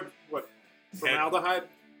Head. liquid what? Formaldehyde.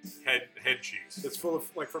 Head cheese. It's full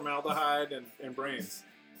of like formaldehyde and brains.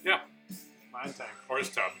 Yeah. Mind tank. Or his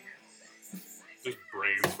tub. Just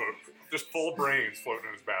brains. Just full brains floating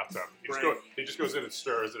in his bathtub. He just goes in and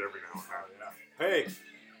stirs it every now and then. Yeah. Hey,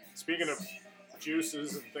 speaking of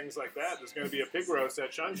juices and things like that, there's going to be a pig roast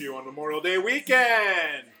at Shunju on Memorial Day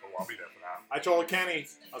weekend. Oh, I'll be there for that. I told Kenny,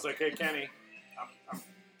 I was like, hey, Kenny, I'm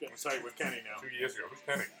getting tight with Kenny now. 2 years ago. Who's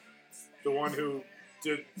Kenny? The one who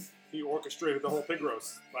he orchestrated the whole pig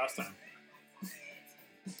roast last time.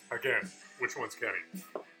 Again, which one's Kenny?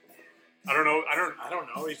 I don't know. I don't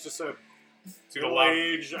know. He's just a See the love.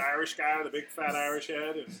 middle-aged Irish guy with a big fat Irish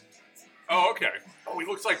head. And Oh, okay. Oh, he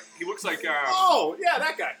looks like Oh, yeah,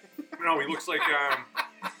 that guy. no, he looks like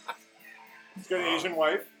He's got an Asian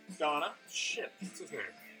wife, Donna. shit. What's his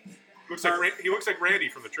name? He looks like Randy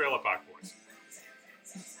from the Trailer Park Boys.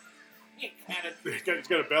 He's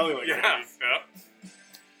got a belly like Yeah, that. yeah.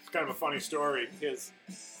 It's kind of a funny story. His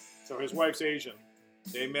wife's Asian.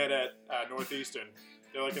 They met at Northeastern.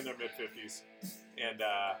 They're like in their mid-50s. And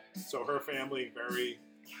so her family, very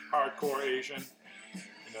hardcore Asian.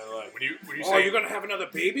 And they're like, When you oh, say you're going to have another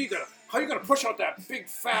baby? How are you going to push out that big,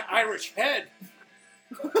 fat Irish head?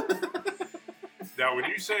 now when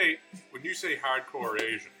you say hardcore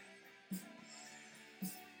Asian,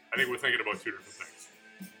 I think we're thinking about two different things.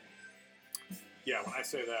 Yeah, when I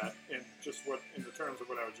say that, and just what in the terms of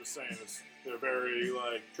what I was just saying is they're very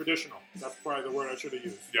like traditional. That's probably the word I should have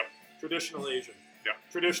used. Yep. Traditional Asian. Yep.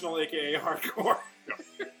 Traditional, aka hardcore. Yep.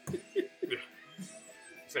 Yeah.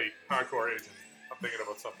 Say hardcore Asian. I'm thinking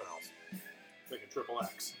about something else. Thinking triple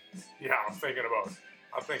X. Yeah, I'm thinking about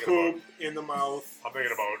Poop in the mouth. I'm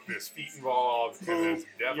thinking about there's feet involved, Poop,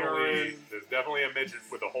 and urine. there's definitely a midget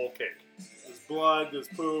with a whole cake. There's blood. There's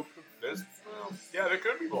poop. Yeah, there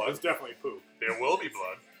could be blood. There's definitely poop. There will be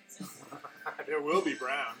blood. There will be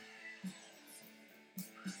brown.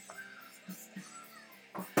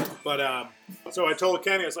 But so I told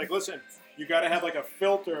Kenny, I was like, listen, you got to have like a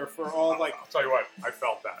filter for all like, I'll tell you what, I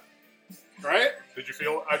felt that. right? Did you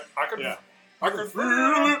feel? I could. Yeah. I could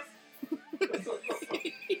feel it.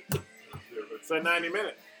 It's a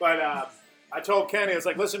 90-minute. But I told Kenny, I was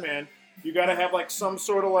like, listen, man, you got to have like some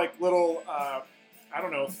sort of like little, I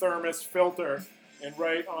don't know, thermos filter and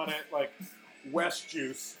write on it like West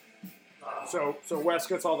juice. So West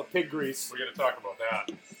gets all the pig grease. We're gonna talk about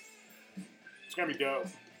that. It's going to be dope.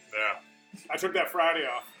 Yeah, I took that Friday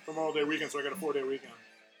off from all-day weekend, so I got a 4-day weekend.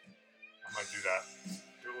 I might do that.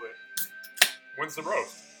 Do it. When's the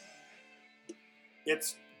roast?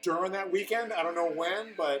 It's during that weekend. I don't know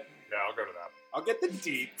when, but Yeah, I'll go to that. I'll get the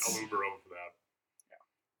deets. I'll Uber over for that.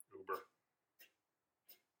 Yeah, Uber.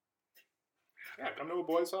 Yeah, come to a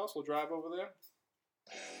boy's house. We'll drive over there.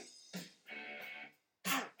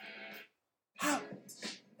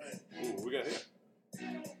 Ooh, we got here.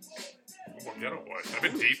 More Ghetto Boys. I've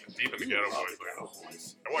been deep in the Ghetto Boys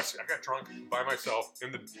lately. I got drunk by myself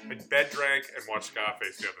in bed, drank, and watched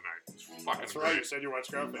Scarface the other night. It was fucking That's great. right. You said you watched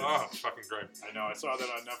Scarface. Oh, it's fucking great. I know. I saw that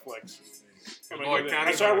on Netflix. Lloyd County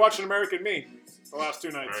I started on it. watching American Me the last 2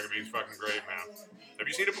 nights. American Me's fucking great, man. Have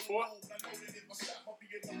you seen it before?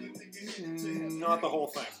 Not the whole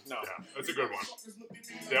thing. No. Yeah, that's a good one.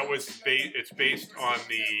 That was it's based on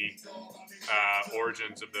the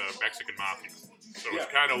origins of the Mexican mafia. So it's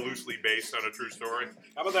Yeah. kind of loosely based on a true story.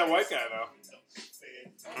 How about that white guy though?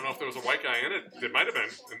 I don't know if there was a white guy in it. There might have been.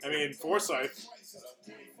 I mean, Forsyth.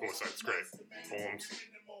 Forsyth's great. Holmes.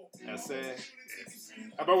 Essay.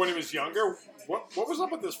 How about when he was younger? What was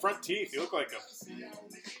up with his front teeth? He looked like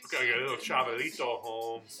Okay, a little Chavalito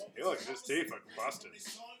Holmes. he looked like his teeth like busted.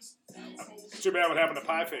 Too bad what happened to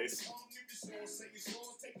Pie Face.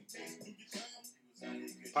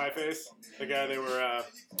 Pie Face, the guy they were.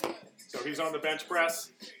 So he's on the bench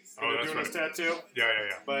press. Oh, They're that's doing his right. tattoo,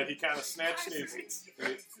 Yeah. but he kind of snitched.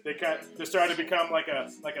 And they started to become like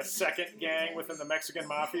a second gang within the Mexican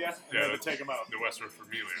mafia, and Yeah, they had to take him out. The Western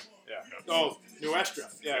Familia. Yeah. Yeah. Oh, Nuestra.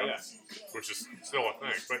 Yeah, Yeah. yeah. Which is still a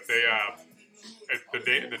thing. But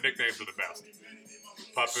they, the nicknames are the best.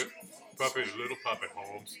 Puppet, Little Puppet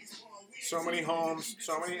Holmes. So many homes,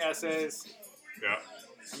 so many essays. Yeah.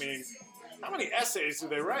 I mean, how many essays do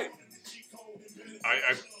they write?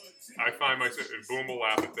 I find myself, and Boom will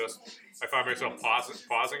laugh at this, I find myself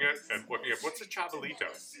pausing it and looking at, what's a Chavalito?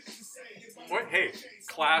 What? Hey,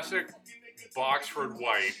 classic Boxford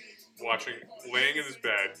White, laying in his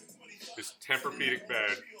bed, his Tempur-Pedic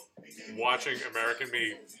bed, watching American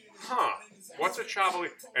Me. Huh, what's a Chavalito?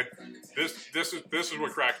 And this is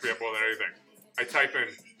what cracks me up more than anything. I type in,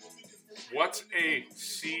 what's a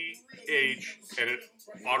CH, and it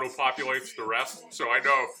auto-populates the rest, so I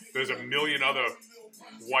know there's a million other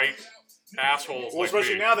white assholes. Well, like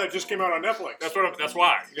especially me. now that it just came out on Netflix. That's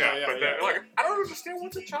why. Yeah. Yeah, but yeah, they're yeah. like, I don't understand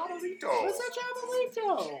what's a Chavalito. What's a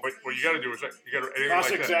Chavalito? But what you got to do is you got to anything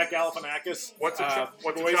Classic like that. Zach Galifianakis. What's a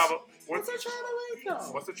voice. what's a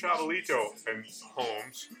Chavalito? what's a Chavalito? And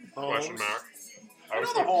Holmes? Question mark. I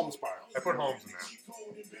know the Holmes part. I put Holmes in there.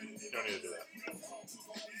 You don't need to do that.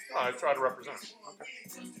 No, I try to represent.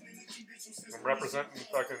 Okay. I'm representing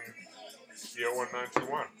fucking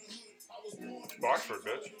CO1921. Boxford,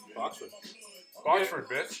 bitch. Boxford,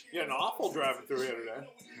 bitch. You had an awful driving through here today.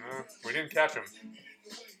 We didn't catch him.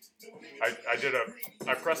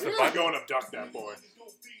 I pressed the You're button. not going to abduct that boy.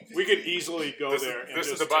 We could easily go This, there. And this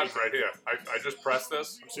is just the button take- right here. I just pressed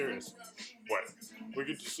this. I'm serious. What? We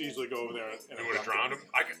could just easily go over there and We would have drowned him.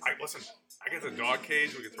 Listen. I get the dog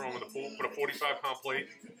cage. We could throw him in the pool. Put a 45-pound plate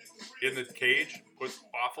in the cage. Put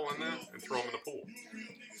offal in there and throw him in the pool.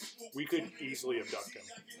 We could easily abduct him.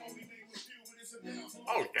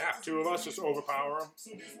 Oh yeah. Two of us just overpower him.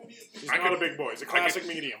 He's I not could- a big boy. He's a classic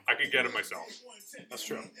medium. I could get him myself. That's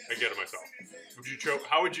true. I get it myself. Would you choke?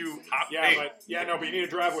 How would you? Yeah, hey, but you need a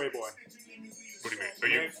driveway boy. what do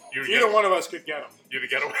you mean? So you Either one of us could get him. You to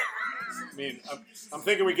get away? I mean, I'm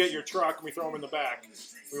thinking we get your truck and we throw him in the back.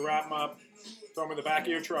 We wrap him up, throw him in the back of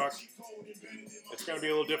your truck. It's going to be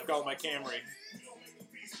a little difficult in my Camry.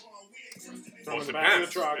 Throw him in the back of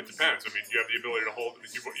the truck. It depends. I mean, you have the ability to hold.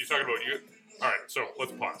 You're talking about you. All right, so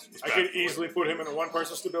let's pause. I could easily put him in a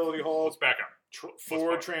one-person stability hold. Let's back up.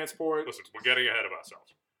 Forward pause. transport Listen, we're getting ahead of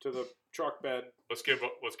ourselves. to the truck bed. Let's give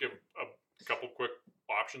a couple quick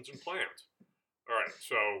options and plans. All right,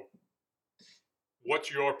 so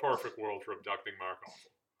what's your perfect world for abducting Mark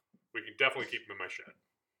Offal? We can definitely keep him in my shed.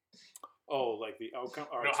 Oh, like the outcome.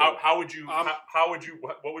 All No, right, so how would you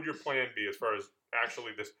what would your plan be as far as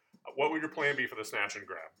actually this? What would your plan be for the snatch and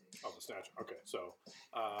grab? oh, the snatch. Okay, so,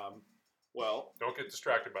 well, Don't get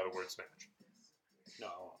distracted by the word snatch.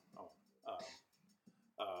 no.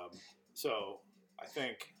 So I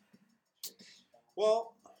think.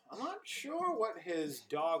 Well, I'm not sure what his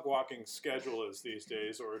dog walking schedule is these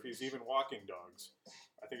days, or if he's even walking dogs.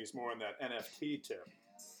 I think he's more in that NFT tip.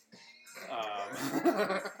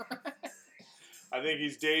 I think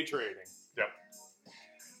he's day trading. Yep.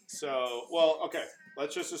 So, well, okay.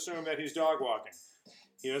 Let's just assume that he's dog walking.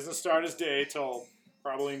 He doesn't start his day till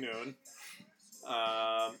probably noon.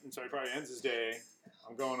 And so he probably ends his day.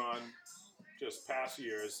 I'm going on just past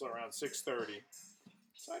years, so around 6:30.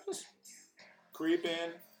 So I just creep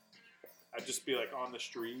in. I'd just be like on the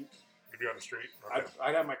street. You'd be on the street. Okay.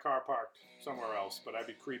 I'd have my car parked somewhere else, but I'd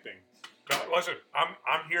be creeping. Now, listen,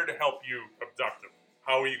 I'm here to help you abduct him.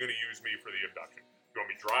 How are you going to use me for the abduction? You want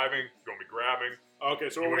me driving? You want me grabbing? Okay,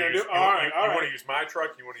 so You what we're wanna gonna use- do? All right, You want to use my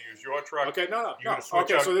truck? You want to use your truck? Okay, no. You're gonna switch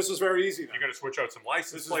Okay, out- so this is very easy then. You're going to switch out some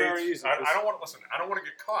license This is plates. very easy. I This- don't want to listen. I don't want to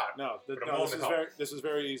get caught. No, But I'm willing to help. this is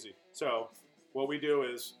very easy. So what we do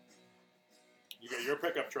is you get your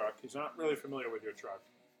pickup truck. He's not really familiar with your truck.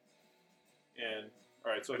 And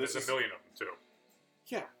all right, so And this there's is a million of them too.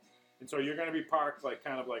 yeah. And so you're going to be parked like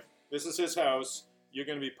kind of like this is his house. You're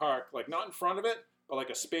going to be parked like not in front of it, but like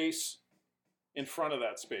a space in front of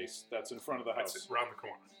that space that's in front of the house. It's around the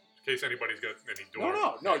corner. In case anybody's got any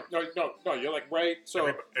doors. No. You're like right. So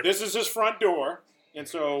Everybody- this is his front door, and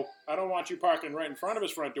so I don't want you parking right in front of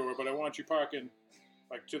his front door, but I want you parking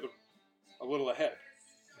like a little ahead.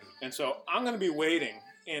 And so I'm going to be waiting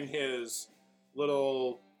in his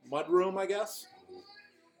little mud room, I guess,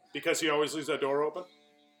 because he always leaves that door open.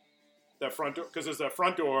 That front door, because there's that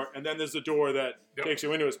front door, and then there's the door that Yep. takes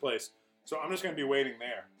you into his place. So I'm just going to be waiting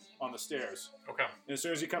there on the stairs. Okay. And as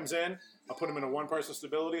soon as he comes in, I'll put him in a one-person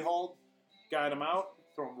stability hold, guide him out,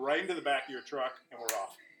 throw him right into the back of your truck, and we're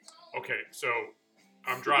off. Okay. So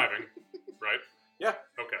I'm driving, right? Yeah.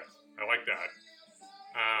 Okay. I like that.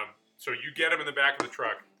 So you get him in the back of the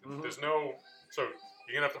truck. Mhm. There's no. So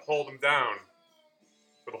you're gonna have to hold him down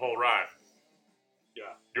for the whole ride.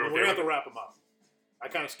 Yeah. You're We're okay going to have with to wrap him up. I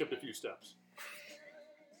kind of skipped a few steps.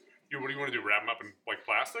 What do you want to do? Wrap him up in like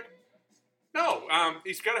plastic? No.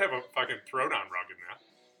 He's got to have a fucking throwdown rug in there,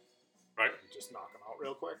 right? Just knock him out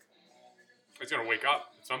real quick. He's gonna wake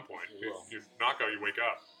up at some point. He will. You knock out, you wake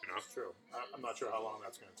up. You know. That's true. I'm not sure how long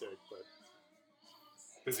that's going to take, but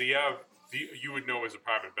Does he have? You would know his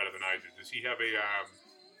apartment better than I do. Does he have a?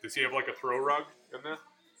 Does he have like a throw rug in there?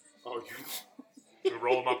 oh, We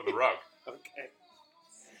roll him up in the rug. okay.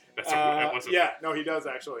 Listen, Yeah, no, he does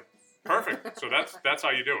actually. perfect. So that's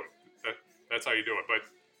how you do it. That's how you do it. But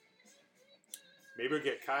Maybe we'll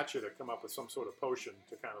get Katya to come up with some sort of potion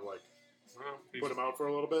to kind of like well, put him out for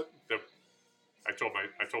a little bit. I told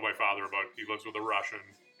my father about he lives with a Russian,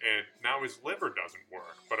 and now his liver doesn't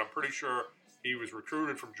work. But I'm pretty sure he was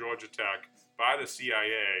recruited from Georgia Tech by the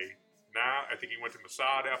CIA. Now I think he went to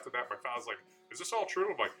Mossad after that. My father's like, "Is this all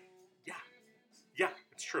true?" I'm like, "Yeah,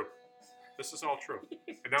 it's true. This is all true."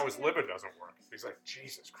 And now his liver doesn't work. He's like,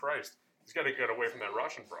 "Jesus Christ, he's got to get away from that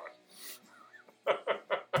Russian broad."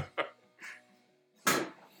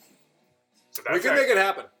 So We can make it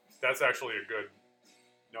happen. That's actually a good.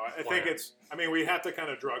 No, I Plan. think it's. I mean, we have to kind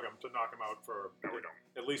of drug him to knock him out for No, we don't.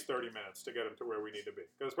 at least 30 minutes to get him to where we need to be.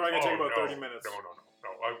 Because it's probably gonna take about 30 minutes. No.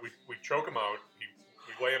 We choke him out.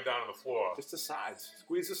 We lay him down on the floor. Just the sides.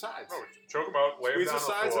 Squeeze the sides. No, we choke him out. Lay Squeeze him the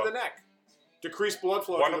down on sides the of floor. the neck. decrease blood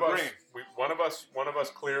flow One to of the us, brain. one of us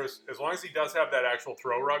clears as long as he does have that actual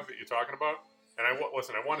throw rug that you're talking about. And I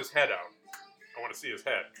want his head out. I want to see his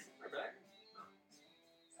head.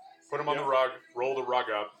 Put him on the rug. Roll the rug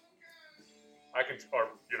up. I can, or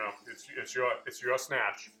you know, it's your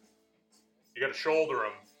snatch. You got to shoulder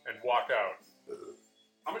him and walk out.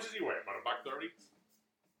 How much does he weigh? About $130?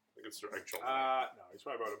 I can shoulder. No, he's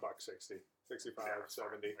probably about $160, 65,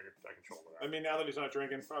 70. I can shoulder that. I mean, now that he's not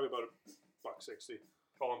drinking, probably about $160.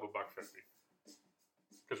 Call him $150.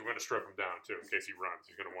 Because we're going to strip him down too in case he runs.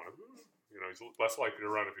 He's going to want to. You know, he's less likely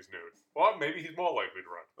to run if he's nude. Well, maybe he's more likely to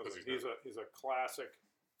run because He's a classic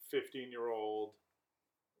 15-year-old,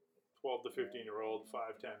 12 to 15-year-old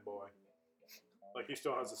 5'10" boy. Like he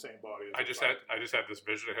still has the same body. As I just had this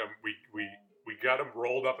vision of him. We got him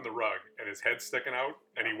rolled up in the rug and his head's sticking out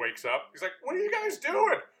and he wakes up. He's like, "What are you guys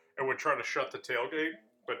doing?" And we're trying to shut the tailgate,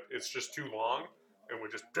 but it's just too long. And we're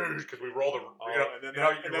just because we roll the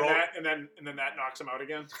and then that knocks him out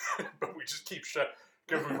again. But we just keep shut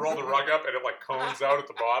because we roll the rug up and it like cones out at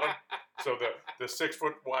the bottom. So the 6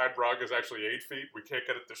 foot wide rug is actually 8 feet. We can't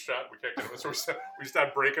get it to shut. We can't get it. So we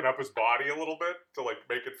start breaking up his body a little bit to like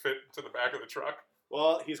make it fit to the back of the truck.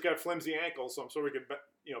 Well, he's got flimsy ankles, so I'm sure we could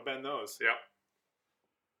bend those. Yeah.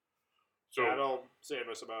 So that'll save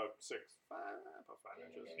us about 5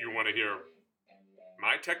 inches. You want to hear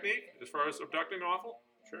my technique as far as abducting Awful?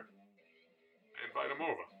 Sure. I invite him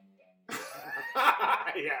over.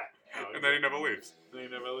 Yeah. No, and then he never leaves. Then he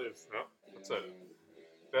never leaves. No, that's it.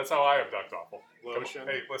 That's how I abduct Awful. Lotion.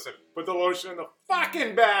 Hey, listen. Put the lotion in the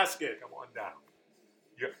fucking basket. Come on down.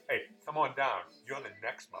 Hey, come on down. You're the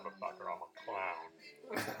next motherfucker. I'm a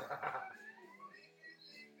clown.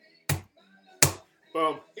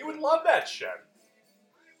 Boom. He would love that shit.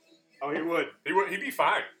 Oh, he would. He'd be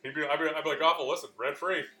fine. I'd be like, Awful, listen, rent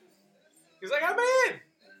free. He's like, I'm in.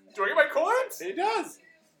 Do I get my coins? He does.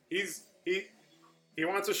 He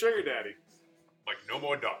wants a sugar daddy. Like, no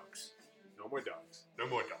more dogs. No more dogs. No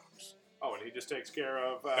more dogs. Oh, and he just takes care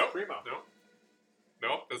of nope. Primo.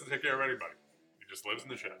 Nope, doesn't take care of anybody. He just lives in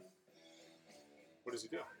the shed. What does he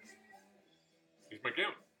do? He's my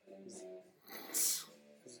king.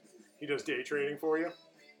 He does day trading for you.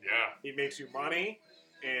 Yeah. He makes you money,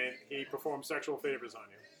 and he performs sexual favors on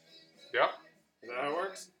you. Yep. Is that how it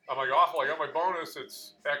works? I'm like, Awful, I got my bonus.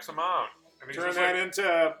 It's X amount. And he's Turn that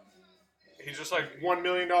into... He's just like... $1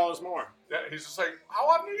 million more. Yeah, he's just like, how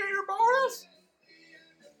often do you get your bonus?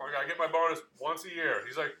 I'm like, I get my bonus once a year.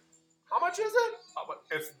 He's like, how much is it?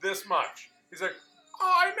 It's this much. He's like,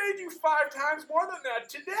 oh, I made you 5 times more than that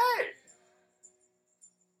today.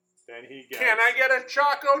 Then he gets... Can I get a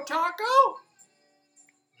Choco Taco?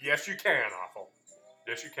 Yes, you can, Awful.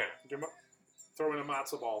 Yes, you can. Throw in a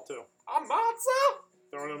matzo ball, too. A matzo?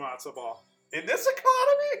 Throw in a matzo ball. In this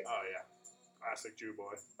economy? Oh, yeah. Classic Jew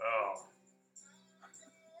boy. Oh.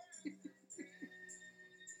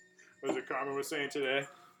 What was it Carmen was saying today?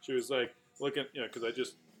 She was like, looking, because I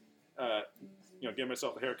just, gave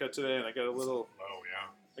myself a haircut today, and I got a little... Oh, yeah.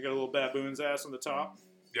 I got a little baboon's ass on the top.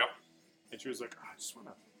 Yep. And she was like, I just want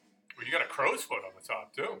to... Well, you got a crow's foot on the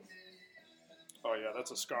top, too. Oh, yeah, that's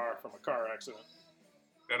a scar from a car accident.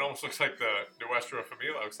 That almost looks like the Nuestra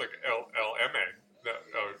Familia. It looks like LMA.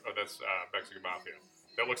 That's Mexican Mafia.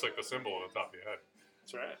 That looks like the symbol on the top of your head.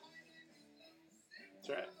 That's right. That's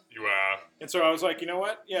right. You, And so I was like, you know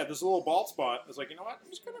what? Yeah, there's a little bald spot. I was like, you know what? I'm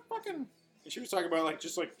just going to fucking... And she was talking about,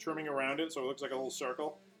 just trimming around it so it looks like a little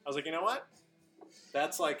circle. I was like, you know what?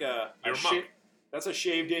 That's like that's a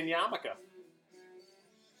shaved-in yarmulke.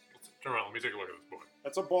 Turn around. Let me take a look at this boy.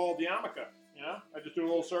 That's a bald yarmulke. I just do a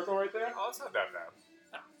little circle right there. Oh, that's not that bad.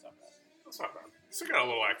 No, it's not bad. That's not bad. Still got a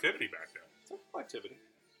little activity back there. It's a little activity.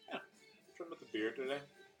 Yeah. Trimmed with the beard today.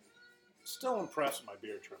 Still impressed with my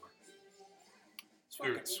beard trimmer. It's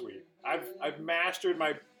fucking sweet. I've mastered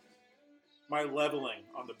my leveling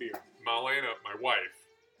on the beard. Marlena, my wife,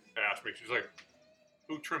 asked me, she's like,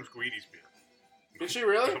 who trims Guidi's beard? Did she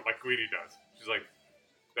really? Like Guidi does. She's like,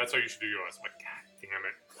 that's how you should do yours. I'm like, God damn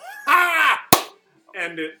it. Ah!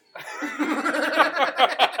 End it.